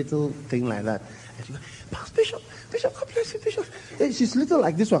little thing like that. And she goes, Bishop, God bless you, Bishop. And she's little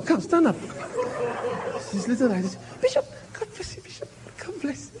like this one. Come, stand up. She's little like this. Bishop, God bless you, Bishop. God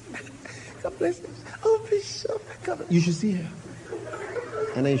bless you. God bless you. Oh, Bishop. God. You should see her.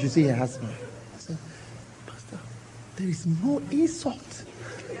 And then you should see her husband. I said, Pastor, there is no insult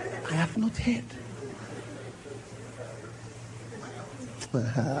I have not heard.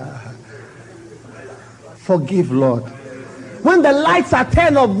 Forgive, Lord. When the lights are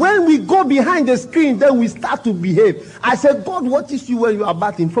turned off, when we go behind the screen, then we start to behave. I said, God watches you when you are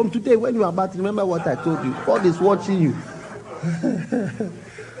bathing. From today, when you are bathing, remember what I told you. God is watching you.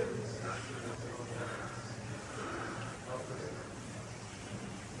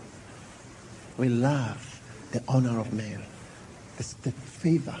 We love the honor of man, the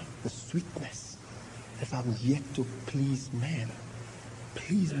favor, the sweetness. If I'm yet to please man,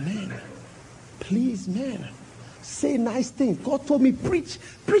 please man, please man. Say nice things. God told me, preach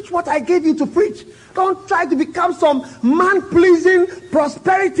what I gave you to preach. Don't try to become some man-pleasing,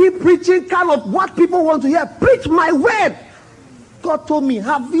 prosperity preaching kind of what people want to hear. Preach my word. God told me,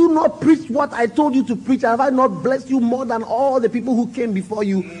 have you not preached what I told you to preach? Have I not blessed you more than all the people who came before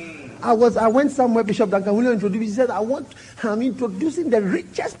you? I went somewhere, Bishop Duncan Williams introduced me. He said, I'm introducing the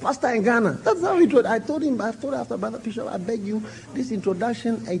richest pastor in Ghana. That's how he told. I told after Brother Bishop, I beg you, this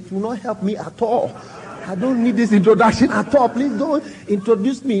introduction, it will not help me at all. I don't need this introduction at all. Please don't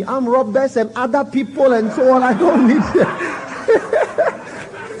introduce me. I'm Roberts and other people and so on. I don't need it.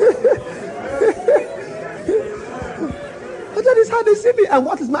 But that is how they see me. And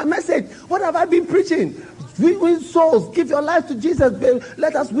what is my message? What have I been preaching? Win souls. Give your life to Jesus.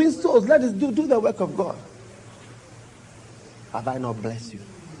 Let us win souls. Let us do the work of God. Have I not blessed you?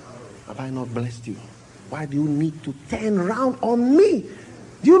 Have I not blessed you? Why do you need to turn around on me?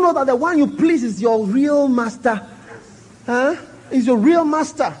 Do you know that the one you please is your real master? Huh? Is your real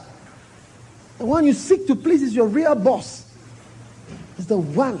master. The one you seek to please is your real boss. It's the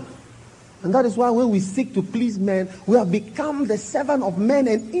one. And that is why when we seek to please men, we have become the servant of men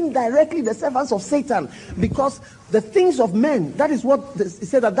and indirectly the servants of Satan. Because the things of men, that is what it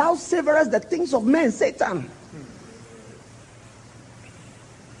said, that thou savorest the things of men, Satan.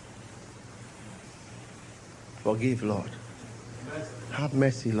 Forgive, Lord. Have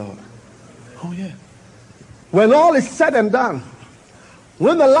mercy, Lord. Oh, yeah. When all is said and done,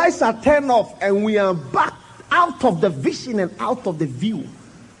 when the lights are turned off and we are back out of the vision and out of the view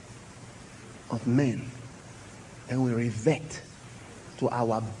of men, and we revert to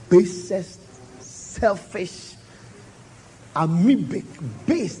our basest, selfish, amoebic,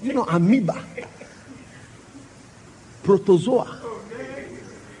 base, amoeba. protozoa.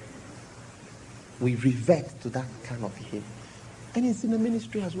 We revert to that kind of behavior. And it's in the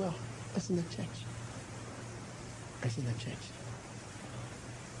ministry as well. It's in the church. It's in the church.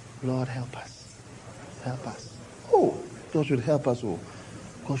 Lord, help us. Help us. Oh, God should help us. Oh,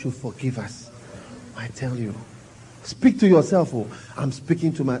 God should forgive us. I tell you. Speak to yourself. Oh, I'm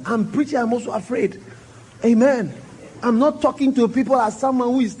speaking to I'm preaching. I'm also afraid. Amen. I'm not talking to people as someone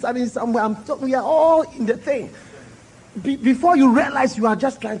who is standing somewhere. I'm talking. We are all in the thing. Before you realize, you are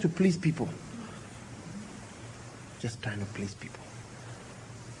just trying to please people. Just trying to please people.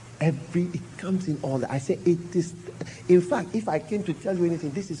 It comes in all that. I say it is. In fact, if I came to tell you anything,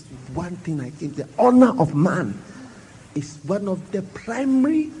 this is one thing I think. The honor of man is one of the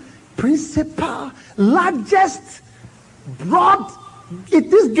primary, principal, largest, broad.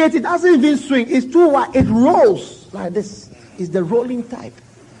 This gate, it doesn't even swing. It's too wide. It rolls like this. It's the rolling type.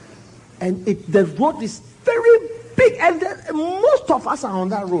 And the road is very big. And most of us are on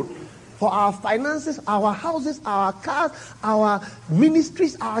that road. For our finances, our houses, our cars, our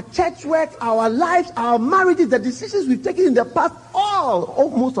ministries, our church work, our lives, our marriages, the decisions we've taken in the past,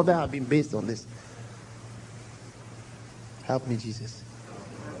 most of them have been based on this. Help me, Jesus.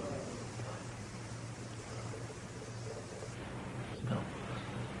 No.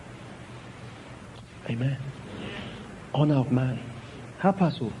 Amen. Honor of man. Help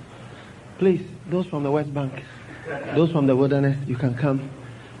us all. Please, those from the West Bank, those from the wilderness, you can come.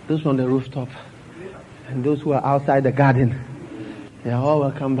 Those from the rooftop and those who are outside the garden, they are all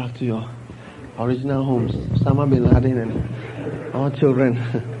welcome back to your original homes. Osama bin Laden and our children.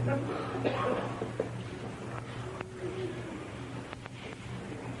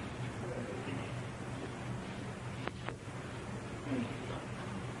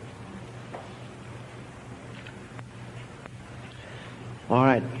 All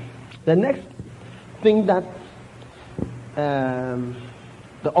right. The next thing that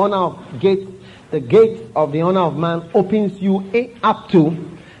the honor of the gate of the honor of man opens you up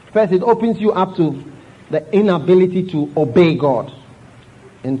to. First, it opens you up to the inability to obey God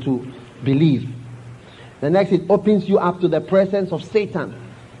and to believe. The next, it opens you up to the presence of Satan.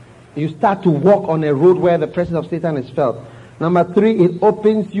 You start to walk on a road where the presence of Satan is felt. Number 3, it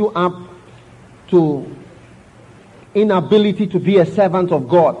opens you up to inability to be a servant of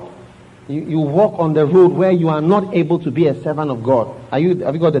God. You walk on the road where you are not able to be a servant of God. Have you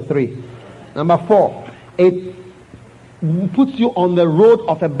got the 3? Number 4, it puts you on the road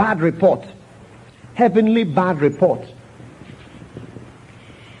of a bad report. Heavenly bad report.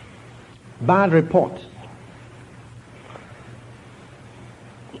 Bad report.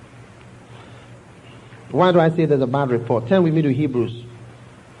 Why do I say there's a bad report? Turn with me to Hebrews.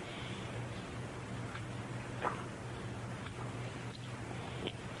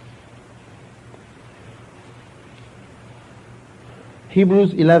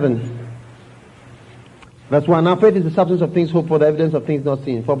 Hebrews 11, verse 1. Now faith is the substance of things hoped for, the evidence of things not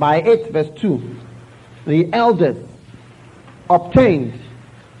seen. For by it, verse 2, the elders obtained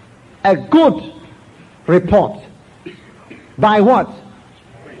a good report. By what?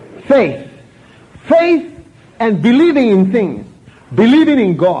 Faith. Faith and believing in things, believing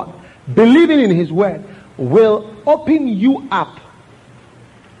in God, believing in His word will open you up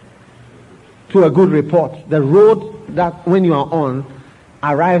to a good report. The road that when you are on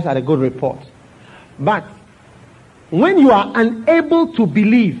arrives at a good report. But when you are unable to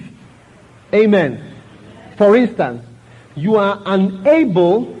believe, amen. For instance, you are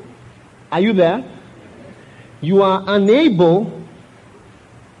unable, are you there? You are unable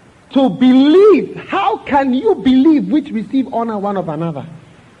to believe. How can you believe which receive honor one of another?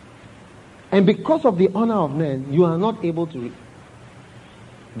 And because of the honor of men, you are not able to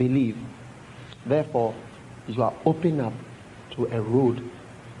believe. Therefore, you are open up to a road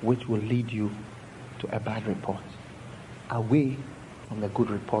which will lead you to a bad report, away from the good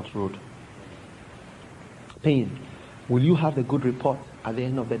report road. Pain. Will you have the good report at the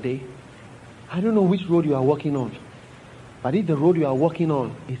end of the day? I don't know which road you are walking on, but if the road you are walking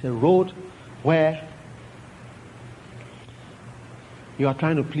on is a road where you are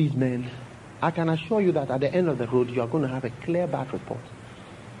trying to please men, I can assure you that at the end of the road you are going to have a clear bad report.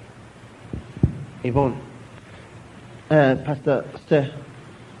 Yvonne, Pastor Steph,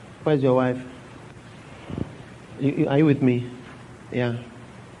 where's your wife? Are you with me? Yeah.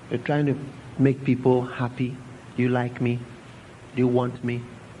 You're trying to make people happy. Do you like me? Do you want me?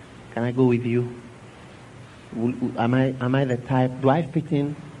 Can I go with you? Am I the type? Do I fit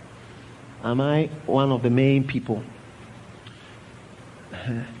in? Am I one of the main people?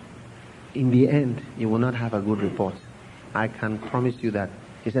 In the end, you will not have a good report. I can promise you that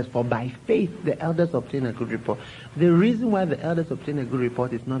He says, for by faith the elders obtained a good report. The reason why the elders obtained a good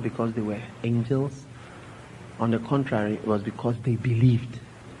report is not because they were angels. On the contrary, it was because they believed.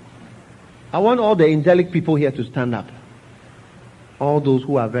 I want all the angelic people here to stand up. All those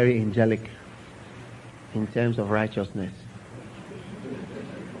who are very angelic in terms of righteousness.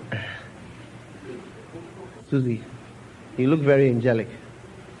 Susie, you look very angelic.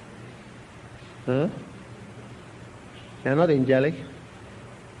 Huh? You're not angelic?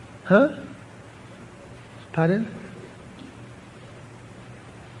 Huh? Pardon?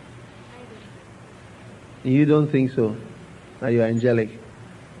 You don't think so? That you are angelic?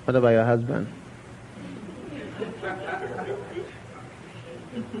 What about your husband?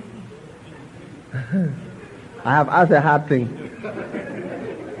 I have asked a hard thing.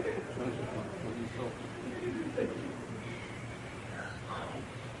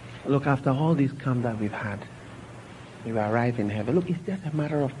 Look, after all this camp that we've had, we will arrive in heaven. Look, it's just a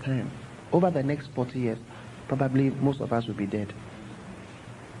matter of time. Over the next 40 years, probably most of us will be dead.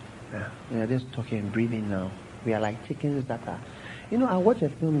 Yeah, we are just talking and breathing now. We are like chickens that are... You know, I watched a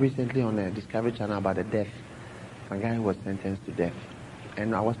film recently on the Discovery Channel about the death. A guy who was sentenced to death.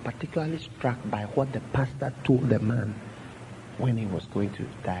 And I was particularly struck by what the pastor told the man when he was going to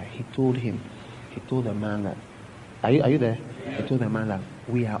die. He told the man that... Are you there? He told the man that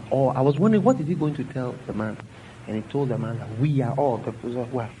we are all... I was wondering, what is he going to tell the man? And he told the man that we are all, the people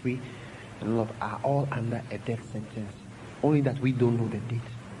who are free and love, are all under a death sentence. Only that we don't know the date.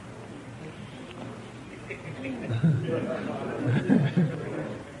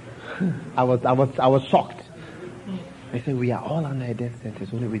 I was shocked. They said we are all under a death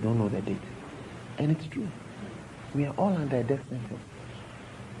sentence, only we don't know the date. And it's true. We are all under a death sentence.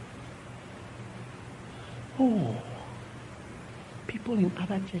 Oh, people in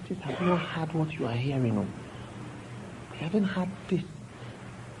other churches have not had what you are hearing of. They haven't had this.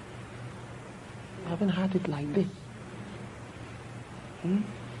 They haven't had it like this.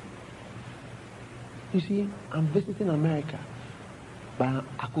 You see, I'm visiting America, but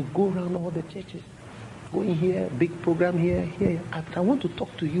I could go around all the churches, going here, big program here. I want to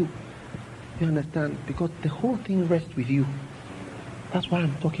talk to you. You understand? Because the whole thing rests with you. That's why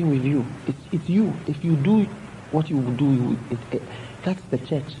I'm talking with you. It's you. If you do what you will do, that's the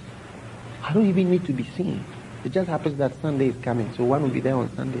church. I don't even need to be seen. It just happens that Sunday is coming, so one will be there on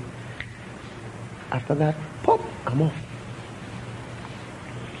Sunday. After that, pop, I'm off.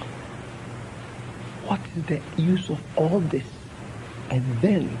 What is the use of all this? And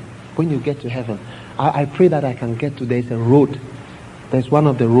then, when you get to heaven, I pray that I can get to, there's a road. There's one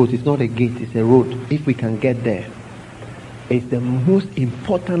of the roads. It's not a gate, it's a road. If we can get there, it's the most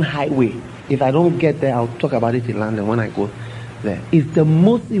important highway. If I don't get there, I'll talk about it in London when I go there. It's the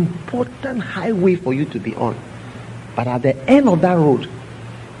most important highway for you to be on. But at the end of that road,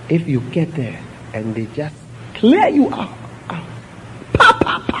 if you get there and they just clear you out,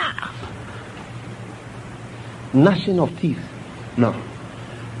 gnashing of teeth. No.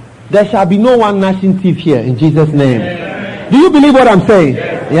 There shall be no one gnashing teeth here in Jesus' name. Do you believe what I'm saying?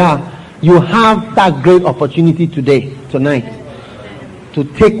 Yeah. You have that great opportunity tonight, to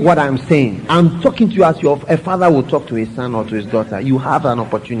take what I'm saying. I'm talking to you as a father will talk to his son or to his daughter. You have an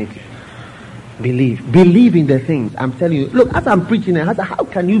opportunity. Believe in the things. I'm telling you. Look, as I'm preaching, how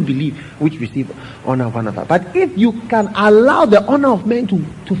can you believe which receive honor of one another? But if you can allow the honor of men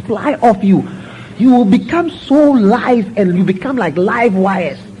to fly off you, you will become so live, and you become like live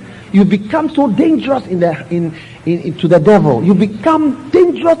wires. You become so dangerous to the devil. You become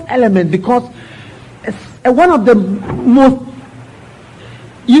dangerous element, because one of the most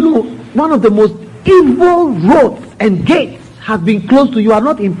evil roads and gates have been closed to you. Are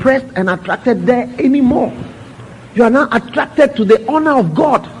not impressed and attracted there anymore. You are now attracted to the honor of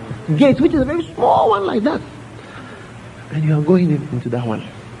God gate, which is a very small one like that, and you are going into that one.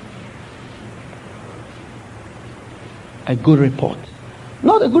 A good report.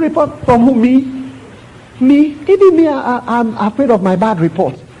 Not a good report from who? Me. Even me, I'm afraid of my bad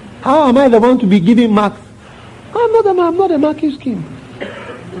report. How am I the one to be giving marks? I'm not a marking scheme.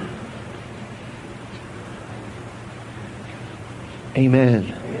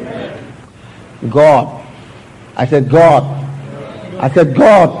 Amen. God. I said God.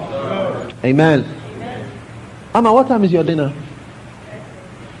 Amen. Amma, what time is your dinner?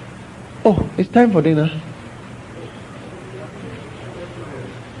 Oh, it's time for dinner.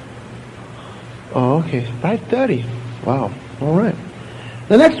 Oh, okay. 5:30. Wow. All right.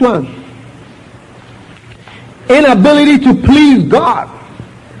 The next one. Inability to please God.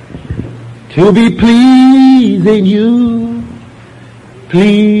 To be pleasing you.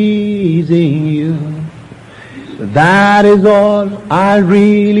 That is all I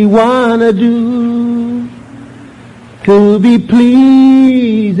really wanna do, to be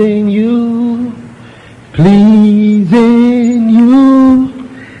pleasing you, pleasing you.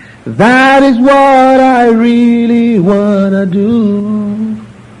 That is what I really wanna do,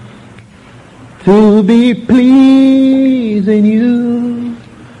 to be pleasing you,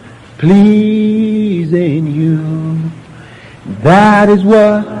 pleasing you. That is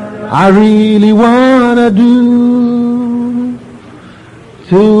what I really wanna do,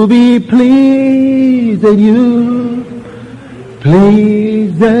 to be pleasing you,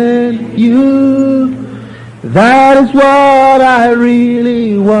 pleasing you. That is what I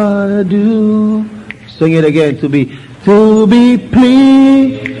really wanna do. Sing it again. To be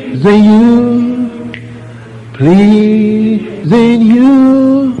pleasing you, pleasing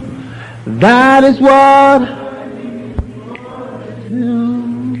you. That is what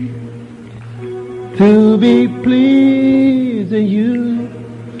to be pleasing you,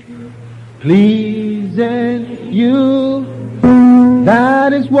 pleasing you.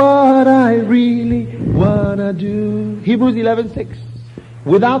 That is what I really wanna do. Hebrews 11:6.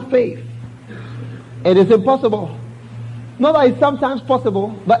 Without faith, it is impossible. Not that it's sometimes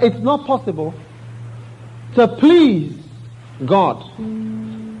possible, but it's not possible to please God.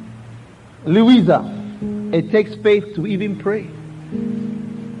 Louisa, it takes faith to even pray.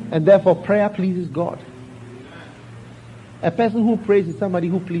 And therefore prayer pleases God. A person who prays is somebody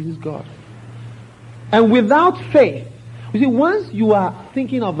who pleases God. And without faith, you see, once you are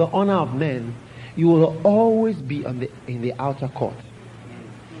thinking of the honor of men, you will always be in the outer court.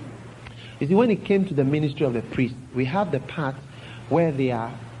 You see, when it came to the ministry of the priest, we have the part where they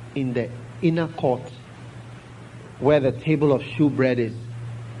are in the inner court, where the table of shewbread is.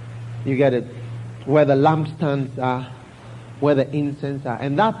 You get it? Where the lampstands are, where the incense are.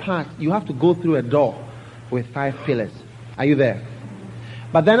 And that part, you have to go through a door with 5 pillars. Are you there?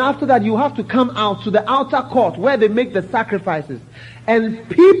 But then after that, you have to come out to the outer court where they make the sacrifices. And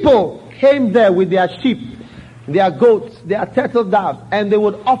people came there with their sheep, their goats, their turtle doves, and they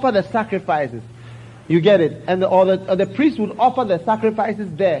would offer the sacrifices. You get it? And the priest would offer the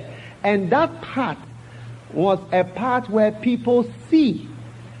sacrifices there. And that part was a part where people see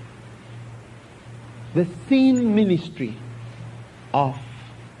the seen ministry of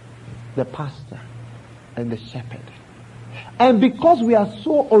the pastor and the shepherd. And because we are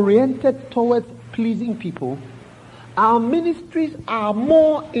so oriented towards pleasing people, our ministries are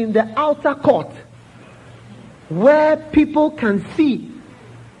more in the outer court where people can see.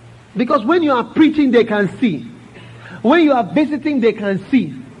 Because when you are preaching, they can see. When you are visiting, they can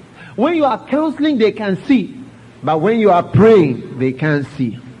see. When you are counseling, they can see. But when you are praying, they can't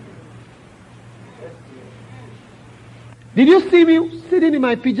see. Did you see me sitting in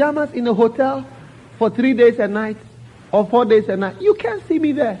my pajamas in a hotel for 3 days and nights or 4 days and nights? You can't see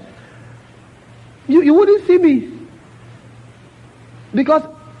me there. You wouldn't see me. Because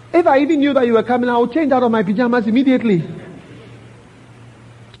if I even knew that you were coming, I would change out of my pajamas immediately.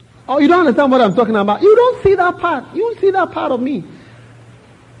 Oh, you don't understand what I'm talking about. You don't see that part. You don't see that part of me.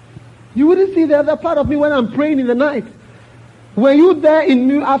 You wouldn't see the other part of me when I'm praying in the night. Were you there in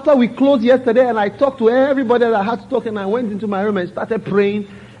me after we closed yesterday and I talked to everybody that I had to talk, and I went into my room and started praying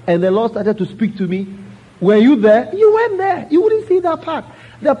and the Lord started to speak to me? Were you there? You weren't there. You wouldn't see that part.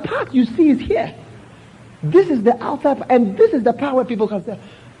 The part you see is here. This is the outer part, and this is the part where people can say,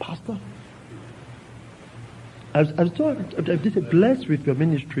 Pastor, I was blessed with your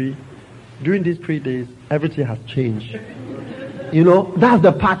ministry. During these 3 days, everything has changed. You know, that's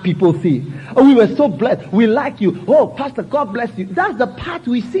the part people see. Oh, we were so blessed. We like you. Oh, Pastor, God bless you. That's the part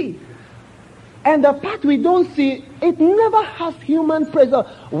we see. And the part we don't see, it never has human praise.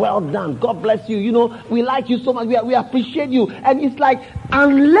 Well done. God bless you. You know, we like you so much. We appreciate you. And it's like,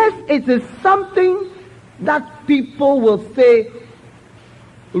 unless it is something that people will say,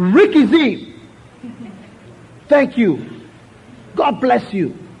 Ricky Z, thank you. God bless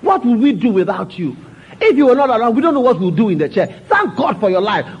you. What would we do without you? If you were not around, we don't know what we'll do in the church. Thank God for your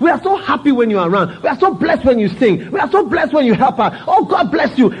life. We are so happy when you are around. We are so blessed when you sing. We are so blessed when you help us. Oh, God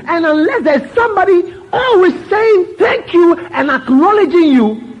bless you. And unless there's somebody always saying thank you and acknowledging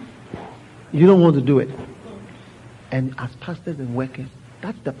you, you don't want to do it. And as pastors and workers,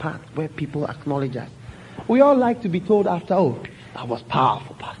 that's the part where people acknowledge us. We all like to be told after, oh, that was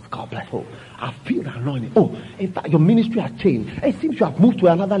powerful, Pastor. God bless you. I feel the anointing. Oh, in fact, your ministry has changed. It seems you have moved to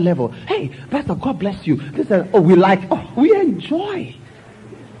another level. Hey, Pastor, God bless you. We enjoy.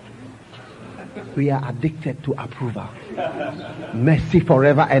 We are addicted to approval. Mercy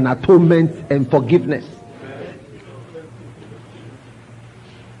forever and atonement and forgiveness.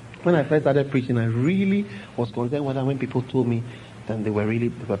 When I first started preaching, I really was concerned whether when people told me, then they were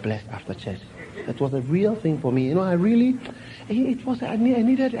blessed after church. That was a real thing for me. I needed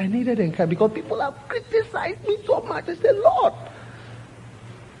encouragement because people have criticized me so much. I said, Lord,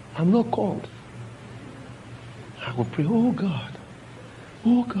 I'm not called. I will pray, oh God,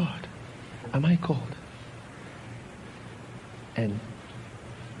 am I called? And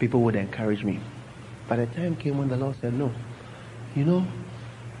people would encourage me. But the time came when the Lord said, no.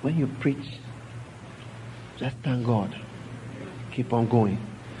 When you preach, just thank God. Keep on going.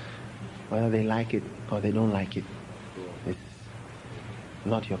 Whether they like it or they don't like it, it's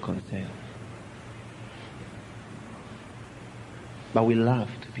not your concern. But we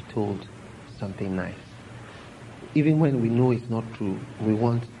love to be told something nice. Even when we know it's not true, we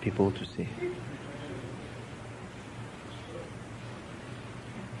want people to say.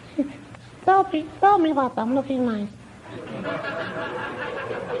 Tell me that I'm looking nice.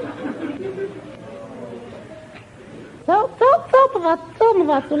 Tell me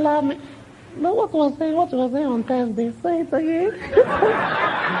that you love me. But what was saying on Thursday? Say it again.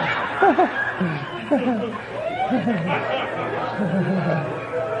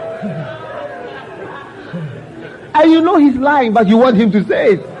 And he's lying, but you want him to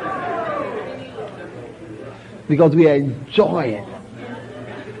say it. Because we enjoy it.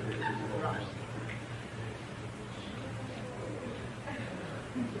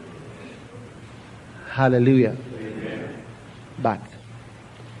 Hallelujah. But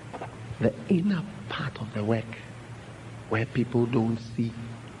the inner part of the work, where people don't see,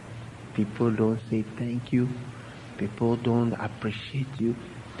 people don't say thank you, people don't appreciate you,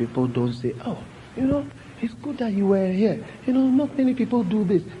 people don't say, oh, it's good that you were here. Not many people do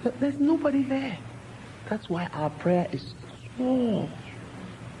this. There's nobody there. That's why our prayer is small.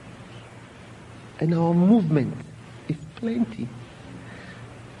 And our movement is plenty.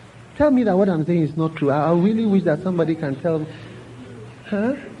 Tell me that what I'm saying is not true. I really wish that somebody can tell me.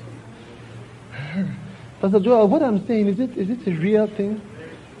 Huh? Pastor Joel, what I'm saying, is it a real thing?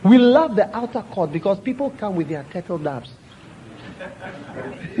 We love the outer court because people come with their turtle doves.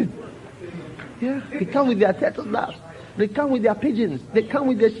 Yeah, they come with their turtle doves. They come with their pigeons. They come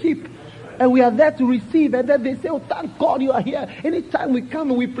with their sheep. And we are there to receive. And then they say, oh, thank God you are here. Anytime we come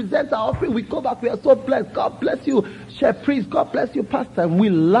and we present our offering, we go back, we are so blessed. God bless you, Chef Priest. God bless you, Pastor. And we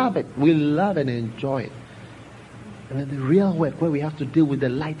love it. We love and enjoy it. And then the real work where we have to deal with the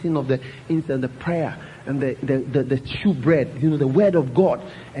lighting of the incense, the prayer, and the shewbread, the word of God,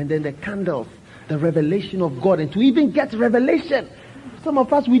 and then the candles, the revelation of God, and to even get revelation. Some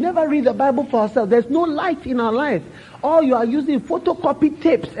of us, we never read the Bible for ourselves. There's no light in our life. All you are using photocopy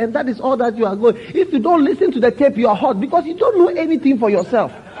tapes, and that is all that you are going. If you don't listen to the tape, you are hot because you don't know anything for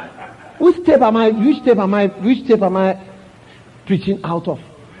yourself. Which tape am I preaching out of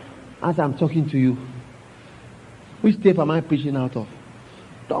as I'm talking to you? Which tape am I preaching out of?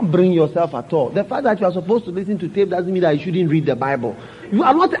 Don't bring yourself at all. The fact that you are supposed to listen to tape doesn't mean that you shouldn't read the Bible. You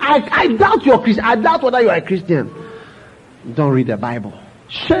are not. I doubt you're Christian. I doubt whether you are a Christian. Don't read the Bible.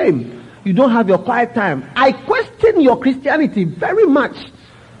 Shame. You don't have your quiet time. I question your Christianity very much.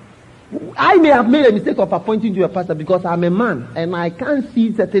 I may have made a mistake of appointing you a pastor because I'm a man and I can't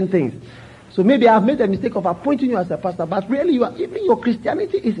see certain things. So maybe I've made a mistake of appointing you as a pastor, but really even your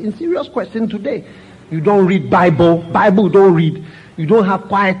Christianity is in serious question today. You don't read Bible you don't read. You don't have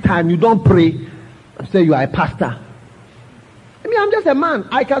quiet time. You don't pray. And say you are a pastor. I mean, I'm just a man.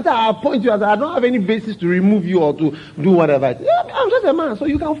 I can say I appoint you as I don't have any basis to remove you or to do whatever. Yeah, I'm just a man, so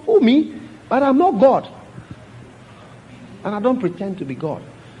you can fool me, but I'm not God. And I don't pretend to be God.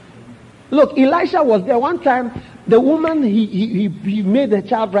 Look, Elisha was there one time. The woman, he made the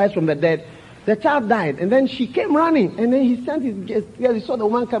child rise from the dead. The child died, and then she came running, and then he sent his guest. He saw the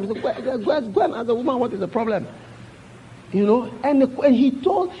woman come. He said, go and ask the woman what is the problem. And he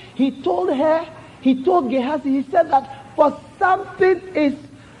told Gehazi, he said that for something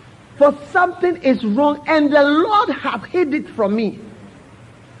is wrong, and the Lord has hid it from me.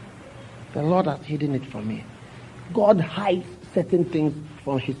 The Lord has hidden it from me. God hides certain things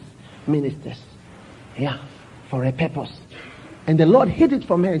from his ministers. Yeah, for a purpose. And the Lord hid it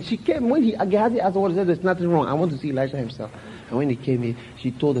from her. And she came when Gehazi asked her, said, there's nothing wrong. I want to see Elisha himself. And when he came in,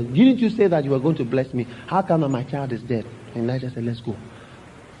 she told him, didn't you say that you were going to bless me? How come my child is dead? And Elijah said, let's go.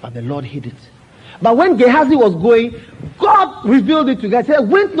 But the Lord hid it. But when Gehazi was going, God revealed it to Gehazi. He said,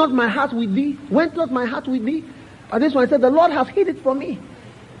 went not my heart with thee? Went not my heart with thee? But this one said, the Lord has hid it from me.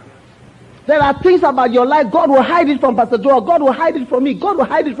 There are things about your life, God will hide it from Pastor Joel. God will hide it from me. God will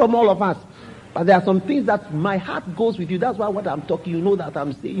hide it from all of us. But there are some things that my heart goes with you. That's why when I'm talking, you know that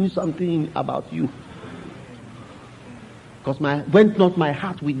I'm saying something about you. Because went not my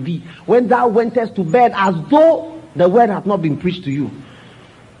heart with thee, when thou wentest to bed, as though the word had not been preached to you.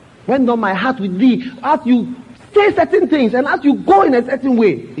 Went not my heart with thee, as you say certain things, and as you go in a certain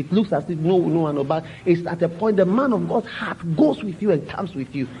way, it looks as if no one knows, but it's at a point the man of God's heart goes with you and comes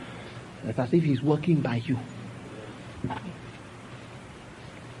with you. It's as if he's working by you.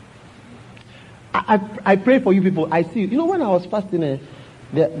 I pray for you people. I see you. You know, when I was fasting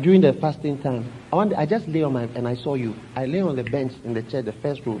during the fasting time, I just lay on and I saw you. I lay on the bench in the chair, the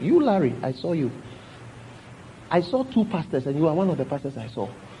first row. You, Larry, I saw you. I saw two pastors, and you are one of the pastors I saw.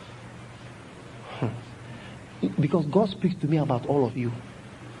 Because God speaks to me about all of you.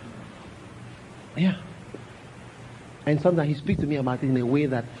 Yeah. And sometimes He speaks to me about it in a way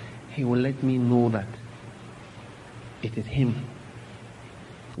that He will let me know that it is Him.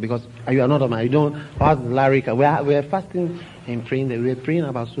 Because you are not a man. You don't ask Larry. We are fasting and praying. We are praying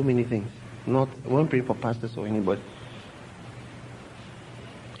about so many things. We won't pray for pastors or anybody.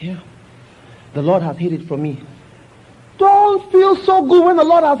 Yeah. The Lord has hid it from me. Don't feel so good when the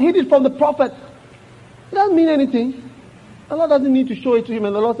Lord has hid it from the prophet. It doesn't mean anything. The Lord doesn't need to show it to him,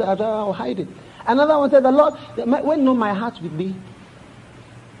 and the Lord said, I'll hide it. Another one said, the Lord, when not my heart with thee,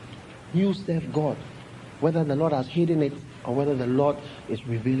 you serve God. Whether the Lord has hidden it or whether the Lord is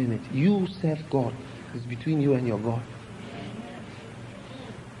revealing it, you serve God. It's between you and your God.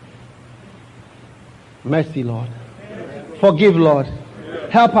 Mercy, Lord. Forgive, Lord.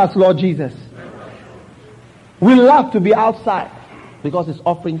 Help us, Lord Jesus. We love to be outside because it's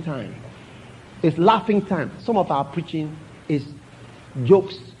offering time. It's laughing time. Some of our preaching is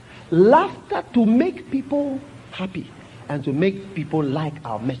jokes. Laughter to make people happy and to make people like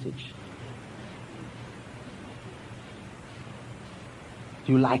our message.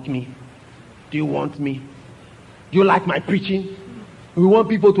 Do you like me? Do you want me? Do you like my preaching? We want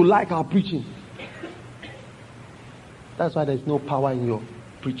people to like our preaching. That's why there's no power in your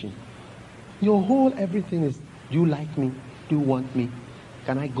preaching. Your whole everything is, do you like me? Do you want me?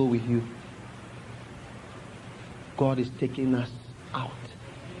 Can I go with you? God is taking us out.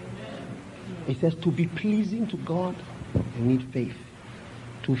 He says to be pleasing to God, you need faith.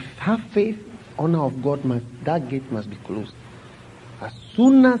 To have faith, honor of God that gate must be closed. As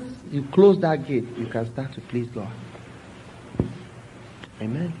soon as you close that gate, you can start to please God.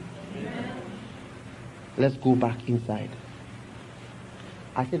 Amen. Let's go back inside.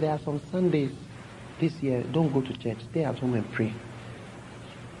 I said there are some Sundays this year, don't go to church. Stay at home and pray.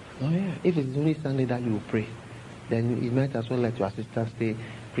 Oh yeah. If it's only Sunday that you will pray, then you might as well let your assistant stay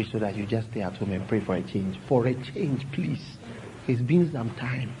preach so that you just stay at home and pray for a change. For a change, please. It's been some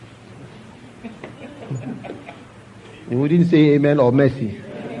time. You wouldn't say amen or mercy.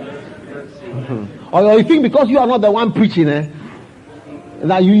 Or you think because you are not the one preaching,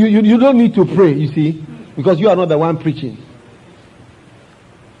 that you don't need to pray, you see, because you are not the one preaching.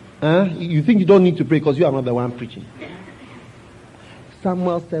 You think you don't need to pray because you are not the one preaching.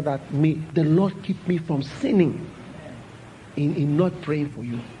 Samuel said that, may the Lord keep me from sinning in not praying for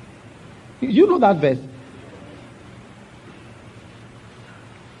you. You know that verse?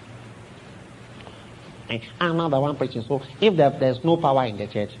 I'm not the one preaching. So if there's no power in the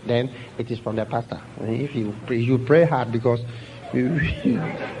church, then it is from the pastor. If you pray hard because you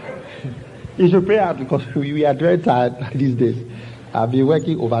should pray hard because we are very tired these days. I've been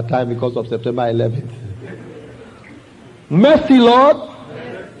working overtime because of September 11th. Mercy, Lord.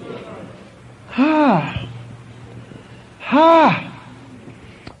 Ha. Ha.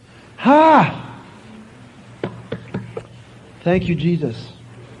 Ha. Thank you, Jesus.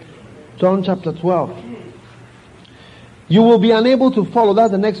 John chapter 12. You will be unable to follow.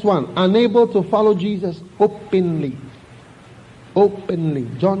 That's the next one. Unable to follow Jesus openly. Openly.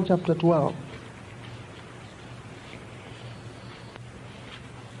 John chapter 12.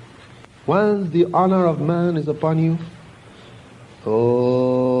 Once the honor of man is upon you,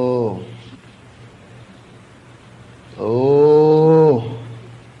 oh,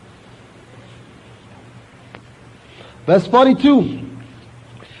 verse 42.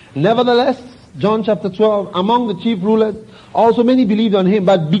 Nevertheless, John chapter 12, among the chief rulers, also many believed on him,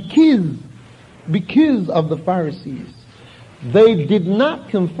 but because of the Pharisees, they did not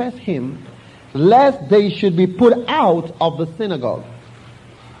confess him, lest they should be put out of the synagogue.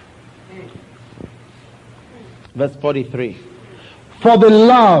 Verse 43. For they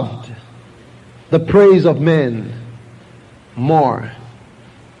loved the praise of men more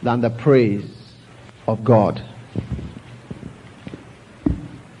than the praise of God.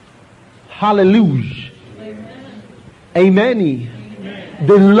 Hallelujah. Amen. Amen.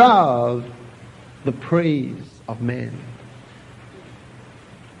 They love the praise of man.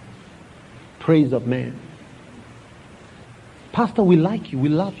 Praise of man. Pastor, we like you. We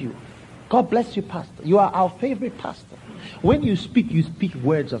love you. God bless you, Pastor. You are our favorite pastor. When you speak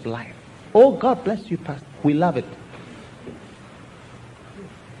words of life. Oh, God bless you, Pastor. We love it.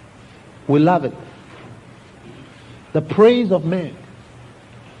 We love it. The praise of men.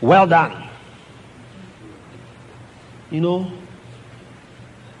 Well done. You know,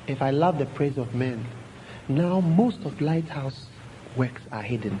 if I love the praise of men, now most of Lighthouse works are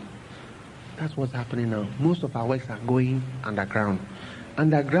hidden. That's what's happening now. Most of our works are going underground.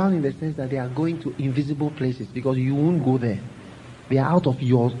 Underground in the sense that they are going to invisible places because you won't go there. They are out of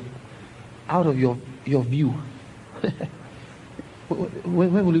your view.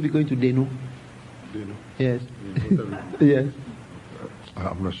 When will you be going to Denu? Denu? Yes. Yes.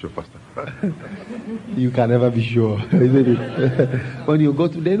 I'm not sure, Pastor. You can never be sure, isn't it? When you go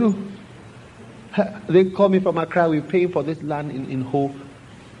to Denu, they call me from Accra. We're paying for this land in Ho.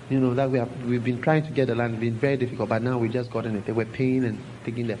 You know that we've been trying to get the land. It's been very difficult, but now we just gotten it. They were paying and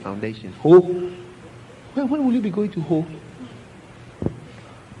taking the foundation. Ho. When will you be going to Ho?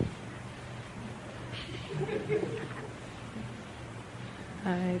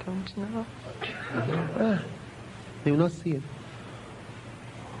 I don't know. They will not see it.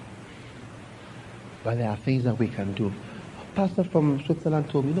 But there are things that we can do. A pastor from Switzerland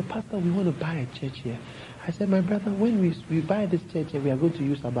told me, Pastor, we want to buy a church here. I said, my brother, when we buy this church here, we are going to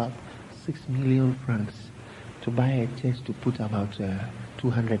use about 6 million francs to buy a church to put about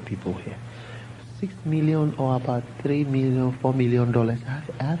 200 people here. 6 million or about 3 million, $4 million.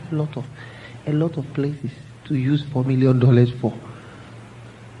 I have a lot of places to use $4 million for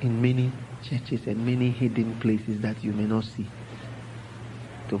in many churches and many hidden places that you may not see.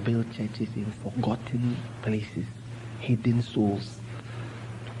 To build churches in forgotten places, hidden souls,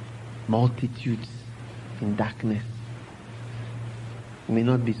 multitudes in darkness. It may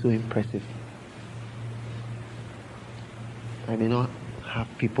not be so impressive. I may not have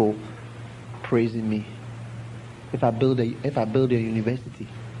people praising me. If I build a university,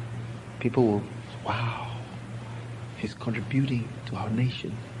 people will, wow, he's contributing to our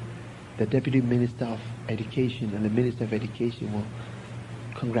nation. The Deputy Minister of Education and the Minister of Education will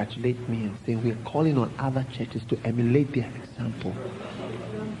congratulate me and say we are calling on other churches to emulate their example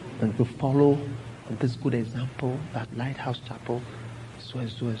and to follow this good example that Lighthouse Chapel so and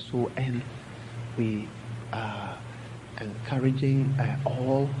so and so, and we are encouraging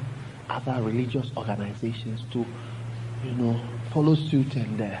all other religious organizations to follow suit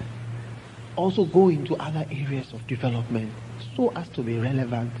and also go into other areas of development so as to be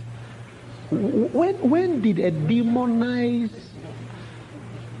relevant. When did a demonized,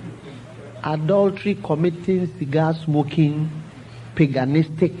 adultery committing, cigar smoking,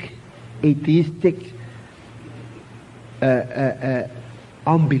 paganistic, atheistic,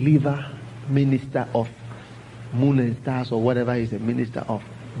 unbeliever minister of Moon and Stars or whatever is a minister of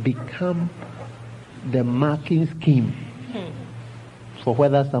become the marking scheme for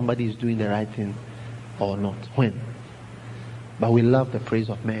whether somebody is doing the right thing or not? When? But we love the praise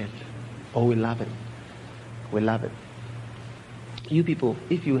of man. Oh, we love it. We love it. You people,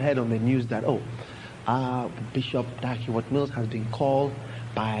 if you heard on the news that Bishop Dag Heward-Mills has been called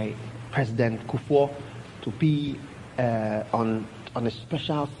by President Kufuor to be on a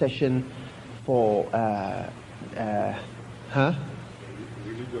special session for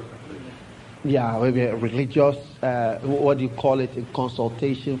maybe a religious what do you call it, a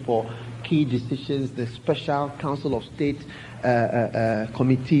consultation for key decisions, the Special Council of State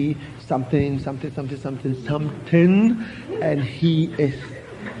committee, something, and he is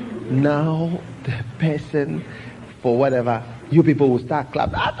now the person for whatever. You people will start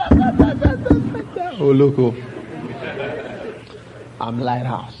clapping. Oh, look, I'm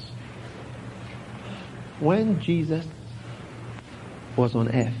Lighthouse. When Jesus was on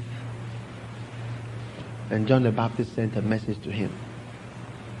earth and John the Baptist sent a message to him,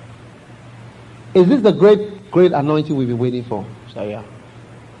 is this the great anointing we've been waiting for? So yeah.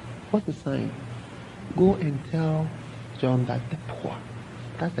 What's the sign? Go and tell John that the poor,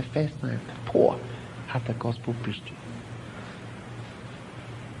 that's the first sign, the poor have the gospel preached to.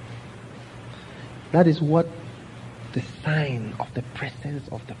 That is what the sign of the presence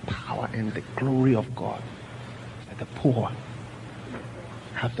of the power and the glory of God. That the poor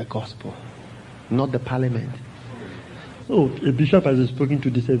have the gospel, not the parliament. So, a bishop has spoken to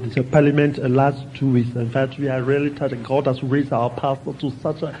this parliament last 2 weeks. In fact, we are really touched. God has raised our pastor to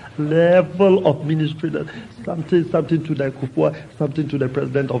such a level of ministry that something to the Kufuor, something to the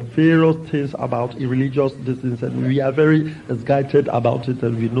president of various things about irreligious things, and we are very excited about it,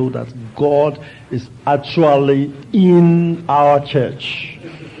 and we know that God is actually in our church.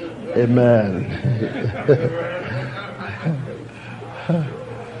 Amen.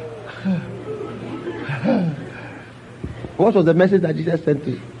 What was the message that Jesus sent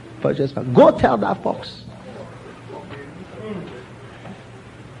to Pontius Pilate? Go tell that fox.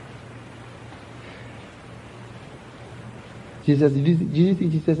 Did you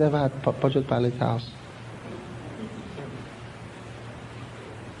think Jesus ever had Pontius Pilate's house?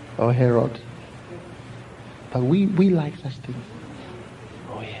 Or Herod? But we like such things.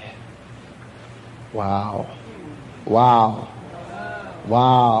 Oh yeah. Wow.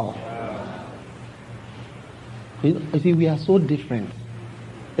 You see, we are so different.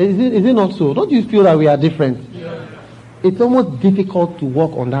 Is it not so? Don't you feel that we are different? Yeah. It's almost difficult to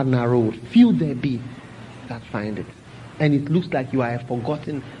walk on that narrow road. Few there be that find it. And it looks like you are a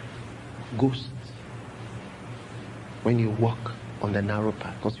forgotten ghost when you walk on the narrow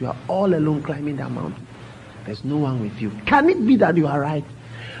path. Because you are all alone climbing that mountain. There's no one with you. Can it be that you are right?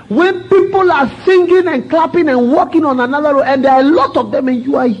 When people are singing and clapping and walking on another road, and there are a lot of them, and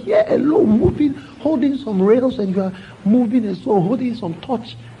you are here alone moving, holding some rails, and you are moving and so holding some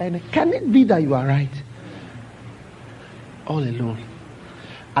torch, and can it be that you are right? All alone.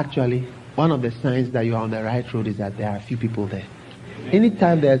 Actually, one of the signs that you are on the right road is that there are a few people there.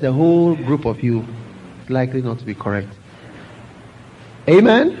 Anytime there's a whole group of you, it's likely not to be correct.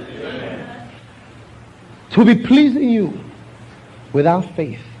 Amen? To be pleasing you without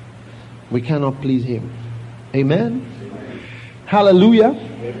faith, we cannot please him. Amen? Hallelujah.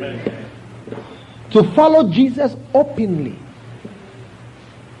 Amen. To follow Jesus openly.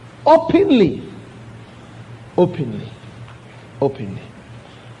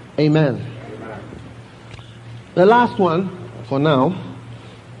 Amen. The last one for now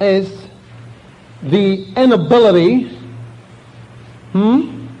is the inability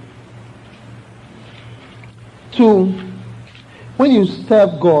to, when you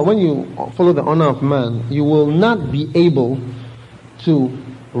serve God, when you follow the honor of man, you will not be able to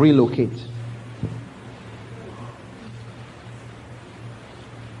relocate.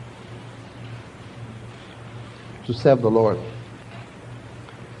 To serve the Lord.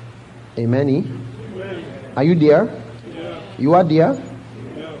 Amen. Are you there? Yeah. You are there?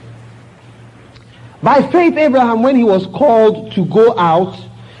 Yeah. By faith, Abraham, when he was called to go out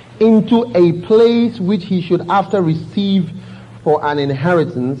into a place which he should after receive for an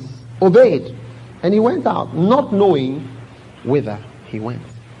inheritance, obeyed. And he went out, not knowing whither he went.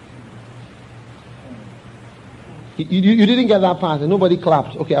 You didn't get that part, and nobody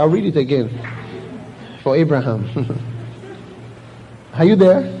clapped. Okay, I'll read it again. For Abraham. Are you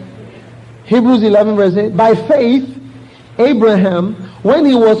there? Hebrews 11 verse 8. By faith, Abraham, when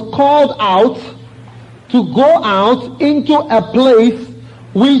he was called out to go out into a place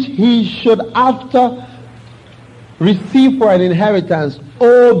which he should after receive for an inheritance,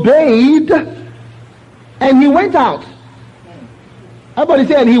 obeyed, and he went out. Everybody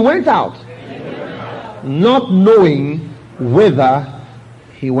say, and he went out. Not knowing whither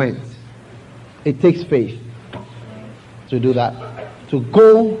he went. It takes faith to do that. To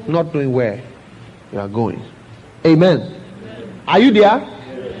go not knowing where you are going. Amen. Are you there?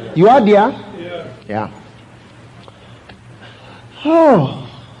 You are there? Yeah. Oh,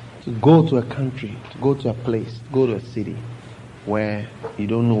 to go to a country, to go to a place, go to a city where you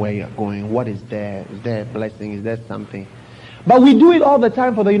don't know where you are going. What is there? Is there a blessing? Is there something? But we do it all the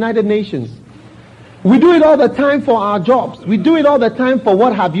time for the United Nations. We do it all the time for our jobs. We do it all the time for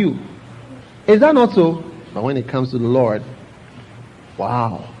what have you. Is that not so? But when it comes to the Lord,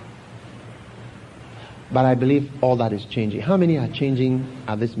 wow. But I believe all that is changing. How many are changing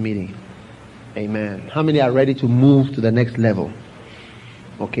at this meeting? Amen. How many are ready to move to the next level?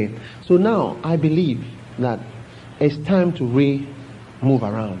 Okay. So now I believe that it's time to move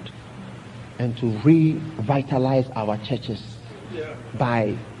around and to revitalize our churches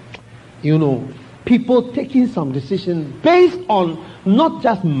by, people taking some decisions based on not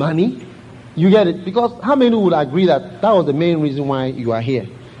just money. You get it? Because how many would agree that was the main reason why you are here?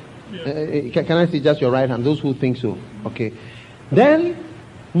 Can I see just your right hand? Those who think so. Okay. Then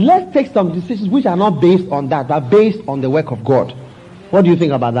let's take some decisions which are not based on that, but based on the work of God. What do you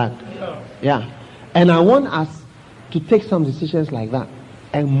think about that? Yeah. And I want us to take some decisions like that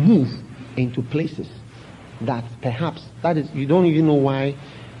and move into places that perhaps, that is, you don't even know why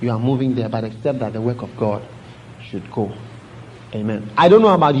you are moving there, but except that the work of God should go. Amen. I don't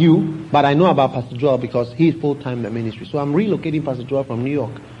know about you, but I know about Pastor Joel because he is full-time in the ministry. So I'm relocating Pastor Joel from New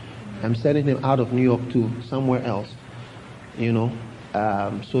York. I'm sending him out of New York to somewhere else,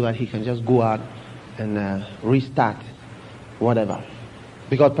 so that he can just go out and restart whatever.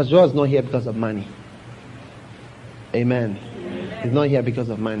 Because Pastor Joel is not here because of money. Amen. He's not here because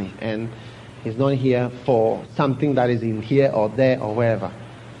of money. And he's not here for something that is in here or there or wherever.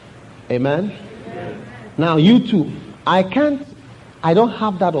 Amen. Now you too. I don't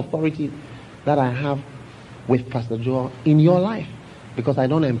have that authority that I have with Pastor Joel in your life, because I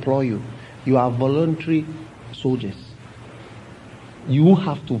don't employ you. You are voluntary soldiers. You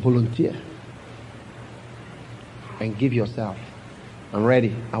have to volunteer and give yourself. I'm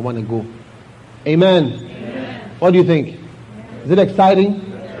ready. I want to go. Amen. What do you think? Is it exciting?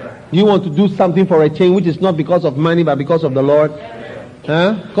 You want to do something for a change, which is not because of money, but because of the Lord?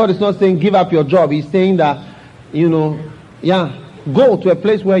 Huh? God is not saying give up your job. He's saying that, go to a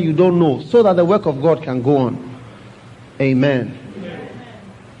place where you don't know, so that the work of God can go on. Amen.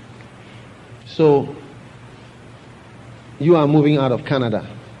 So, you are moving out of Canada,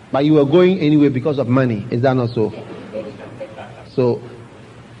 but you are going anyway because of money. Is that not so? So,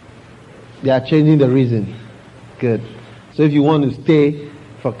 they are changing the reason. Good. So if you want to stay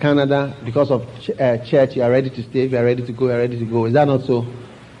for Canada because of church, you are ready to stay. If you are ready to go, you are ready to go. Is that not so?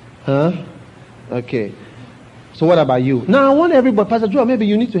 Huh? Okay. So what about you? Now I want everybody, Pastor Joel, maybe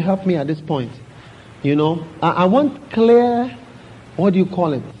you need to help me at this point. I want clear, what do you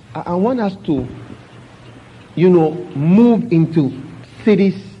call it? I want us to, move into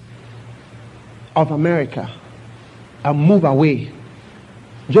cities of America and move away.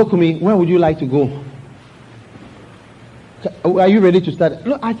 Jokumi, where would you like to go? Are you ready to start?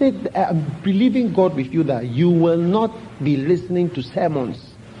 Look, I said, I'm believing God with you that you will not be listening to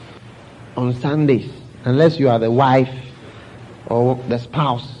sermons on Sundays unless you are the wife or the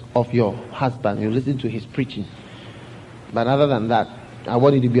spouse of your husband. You listen to his preaching. But other than that, I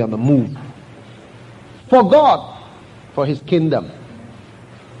want you to be on the move. For God, for his kingdom.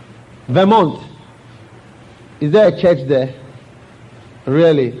 Vermont. Is there a church there?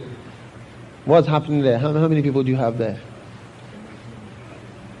 Really? What's happening there? How many people do you have there?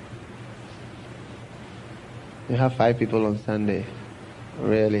 You have 5 people on Sunday.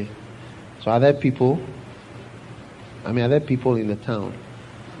 Really? So are there people? Are there people in the town?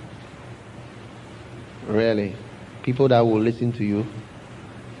 Really? People that will listen to you?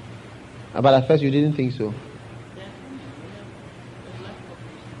 But at first you didn't think so?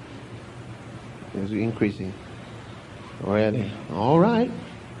 It's increasing. Really? All right.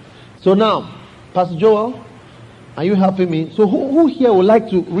 So now, Pastor Joel, are you helping me? So who here would like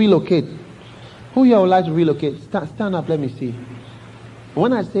to relocate? Who here would like to relocate? Stand up, let me see.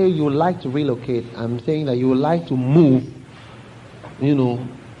 When I say you would like to relocate, I'm saying that you would like to move,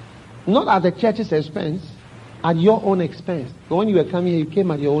 not at the church's expense, at your own expense. But when you were coming here, you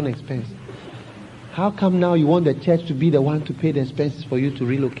came at your own expense. How come now you want the church to be the one to pay the expenses for you to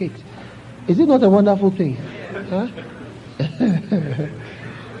relocate? Is it not a wonderful thing? Huh?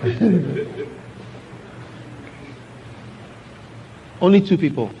 Only 2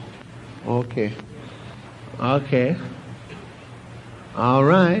 people. Okay. All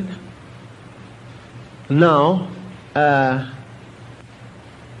right. Now,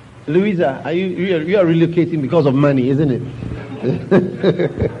 Louisa, you are relocating because of money, isn't it?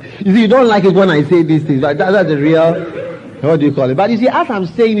 You see, you don't like it when I say these things, but that's the real, what do you call it? But you see, as I'm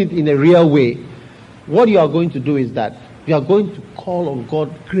saying it in a real way, what you are going to do is that you are going to call on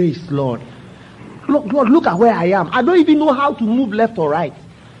God, grace, Lord. Lord, look at where I am. I don't even know how to move left or right.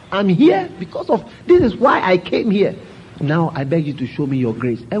 I'm here because of, this is why I came here. Now I beg you to show me your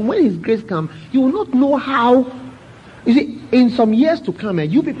grace. And when his grace comes, you will not know how. You see, in some years to come,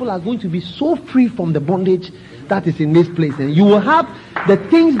 you people are going to be so free from the bondage that is in this place. And you will have the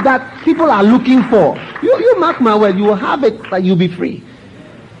things that people are looking for. You mark my word, you will have it, but you'll be free.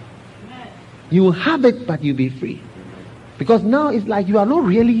 You will have it, but you'll be free. Because now it's like you are not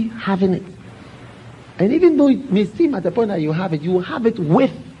really having it. And even though it may seem at the point that you have it, you will have it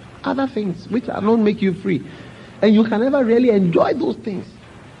with other things which are not make you free. And you can never really enjoy those things.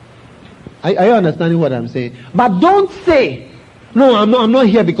 Are you understanding what I'm saying? But don't say, no, I'm not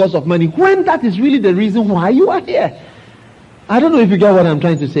here because of money, when that is really the reason why you are here. I don't know if you get what I'm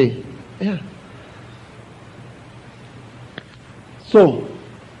trying to say. Yeah. So,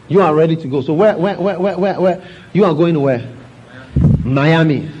 you are ready to go. So where you are going to where?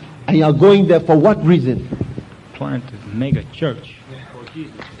 Miami. And you are going there for what reason? Trying to make a church.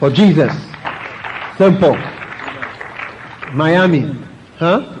 For Jesus. Simple. Miami.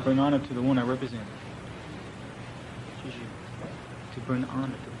 Huh? To bring honor to the one I represent. To bring honor,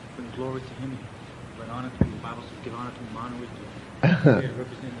 to bring glory to him. To bring honor to the Bible, to give honor to him, honor with you.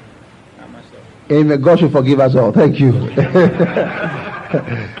 Represent not myself. Amen. God should forgive us all. Thank you.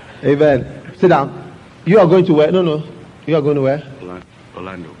 Amen. Sit down. You are going to where? No. You are going to where?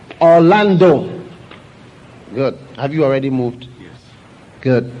 Orlando. Good. Have you already moved? Yes.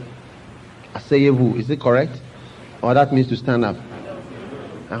 Good. Aseyevu. Is it correct? Or that means to stand up?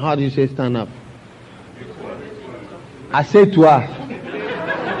 And how do you say stand up? I say to her.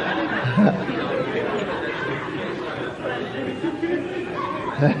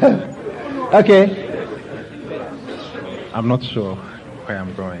 Okay. I'm not sure where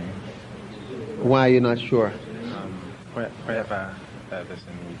I'm going. Why are you not sure? Wherever there's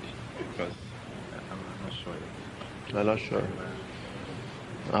a need, because I'm not sure. I'm not sure.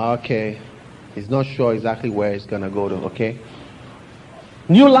 Okay. He's not sure exactly where he's going to go to, okay?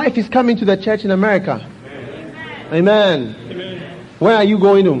 New life is coming to the church in America. Amen. Amen. Where are you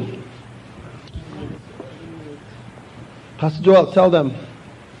going to? Pastor Joel, tell them.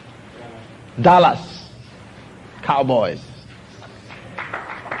 Dallas Cowboys.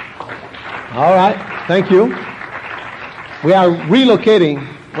 All right. Thank you. We are relocating.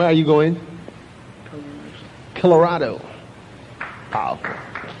 Where are you going? Colorado. Powerful.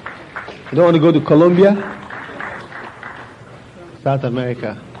 You don't want to go to Colombia? South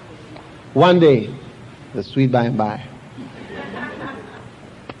America. One day, the sweet by and by.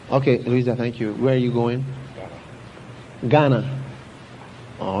 Okay, Louisa, thank you. Where are you going? Ghana.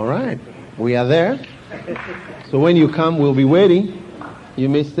 All right. We are there. So when you come, we'll be waiting. You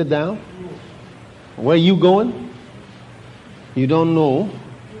may sit down. Where are you going? You don't know.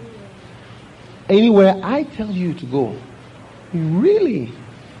 Anywhere I tell you to go. Really?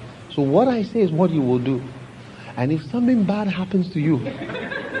 So what I say is what you will do. And if something bad happens to you,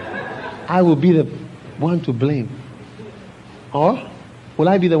 I will be the one to blame. Or will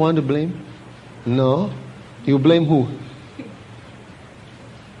I be the one to blame? No. You blame who?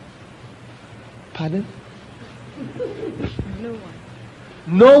 Pardon? No one.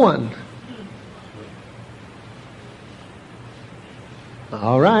 No one.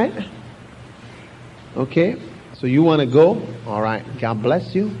 All right. Okay. So you want to go? All right. God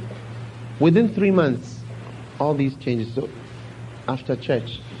bless you. Within 3 months, all these changes. So after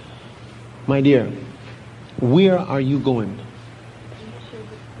church, my dear, where are you going?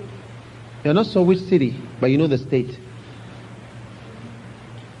 You're not sure which city, but you know the state.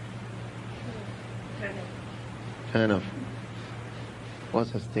 Kind of.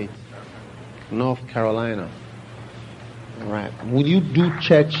 What's the state? North Carolina. All right. Will you do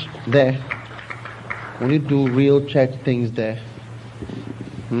church there? Will you do real church things there?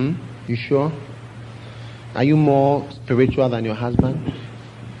 You sure? Are you more spiritual than your husband?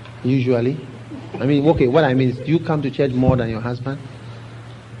 Usually? I mean, okay, what I mean is, do you come to church more than your husband?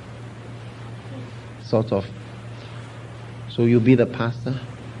 Sort of. So you'll be the pastor?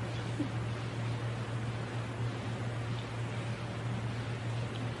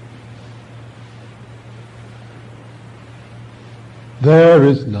 There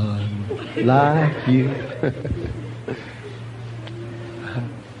is none like you.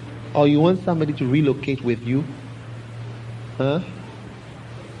 Or you want somebody to relocate with you? Huh?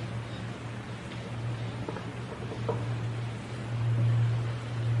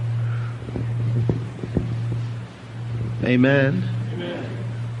 Amen. Amen.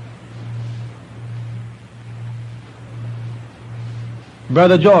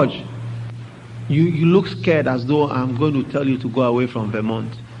 Brother George, you look scared as though I'm going to tell you to go away from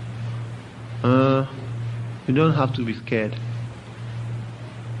Vermont. You don't have to be scared.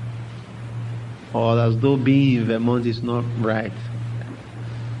 Or as though being in Vermont is not right.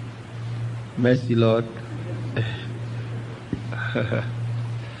 Mercy, Lord.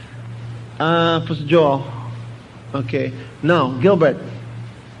 Pastor Joel. Okay. Now, Gilbert,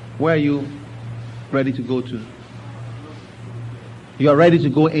 where are you ready to go to? You are ready to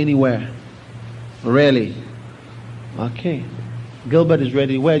go anywhere? Really? Okay. Gilbert is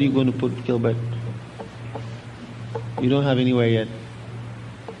ready. Where are you going to put Gilbert? You don't have anywhere yet.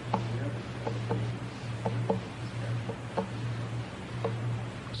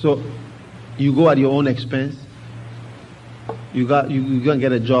 So, you go at your own expense? You gonna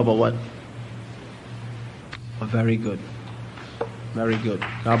get a job or what? Oh, very good. Very good.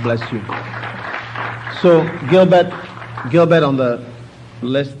 God bless you. So, Gilbert on the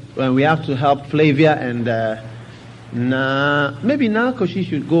list, and we have to help Flavia and maybe now Koshi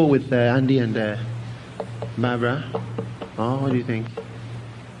should go with Andy and Barbara. Oh, what do you think?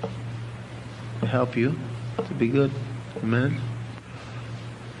 To help you to be good. Amen.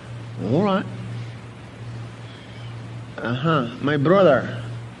 All right. My brother.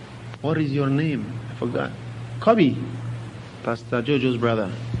 What is your name? I forgot. Kobe. Pastor Jojo's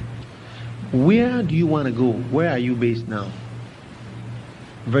brother. Where do you want to go? Where are you based now?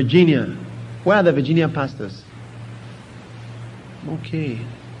 Virginia. Where are the Virginia pastors? Okay.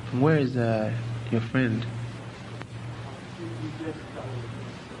 From where is your friend?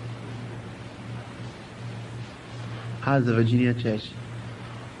 How's the Virginia church?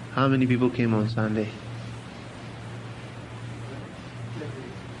 How many people came on Sunday?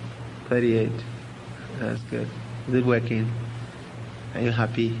 38. That's good. Is it working? Are you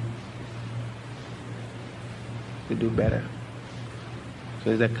happy? To do better. So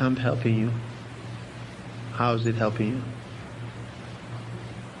is the camp helping you? How is it helping you?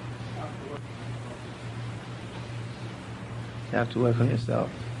 You have to work on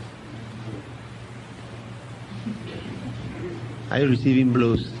yourself. Are you receiving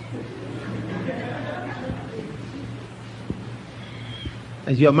blows?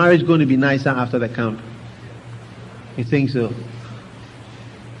 Is your marriage going to be nicer after the camp? You think so?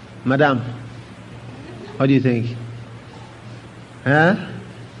 Madam, what do you think? Huh?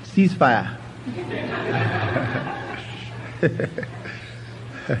 Ceasefire.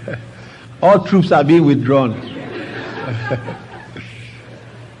 All troops are being withdrawn.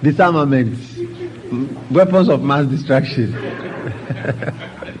 Disarmament. Weapons of mass destruction.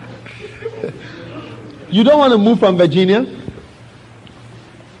 You don't want to move from Virginia?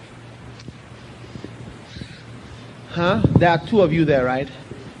 Huh? There are 2 of you there, right?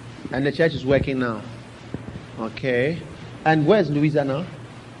 And the church is working now. Okay. And where's Louisa now?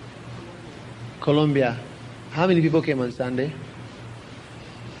 Colombia. How many people came on Sunday?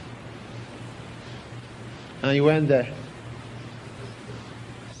 And you went there?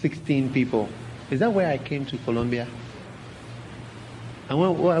 16 people. Is that where I came to Colombia? I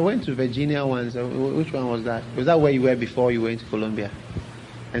went to Virginia once. Which one was that? Was that where you were before you went to Colombia?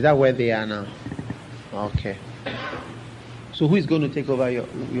 Is that where they are now? Okay. So who is going to take over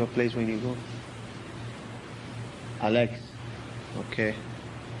your place when you go? Alex. Okay.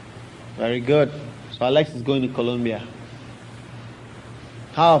 Very good. So Alex is going to Colombia.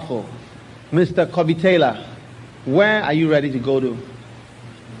 Powerful. Mr. Kobe Taylor, where are you ready to go to?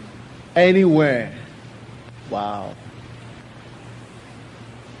 Anywhere. Wow.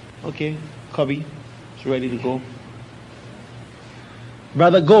 Okay. Kobe is ready to go.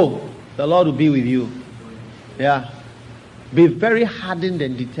 Brother, go. The Lord will be with you. Yeah. Be very hardened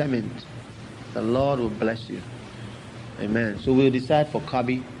and determined. The Lord will bless you. Amen. So we'll decide for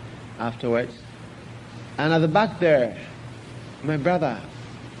Kobe afterwards. And at the back there, my brother,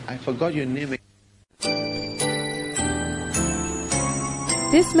 I forgot your name.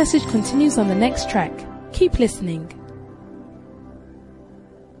 This message continues on the next track. Keep listening.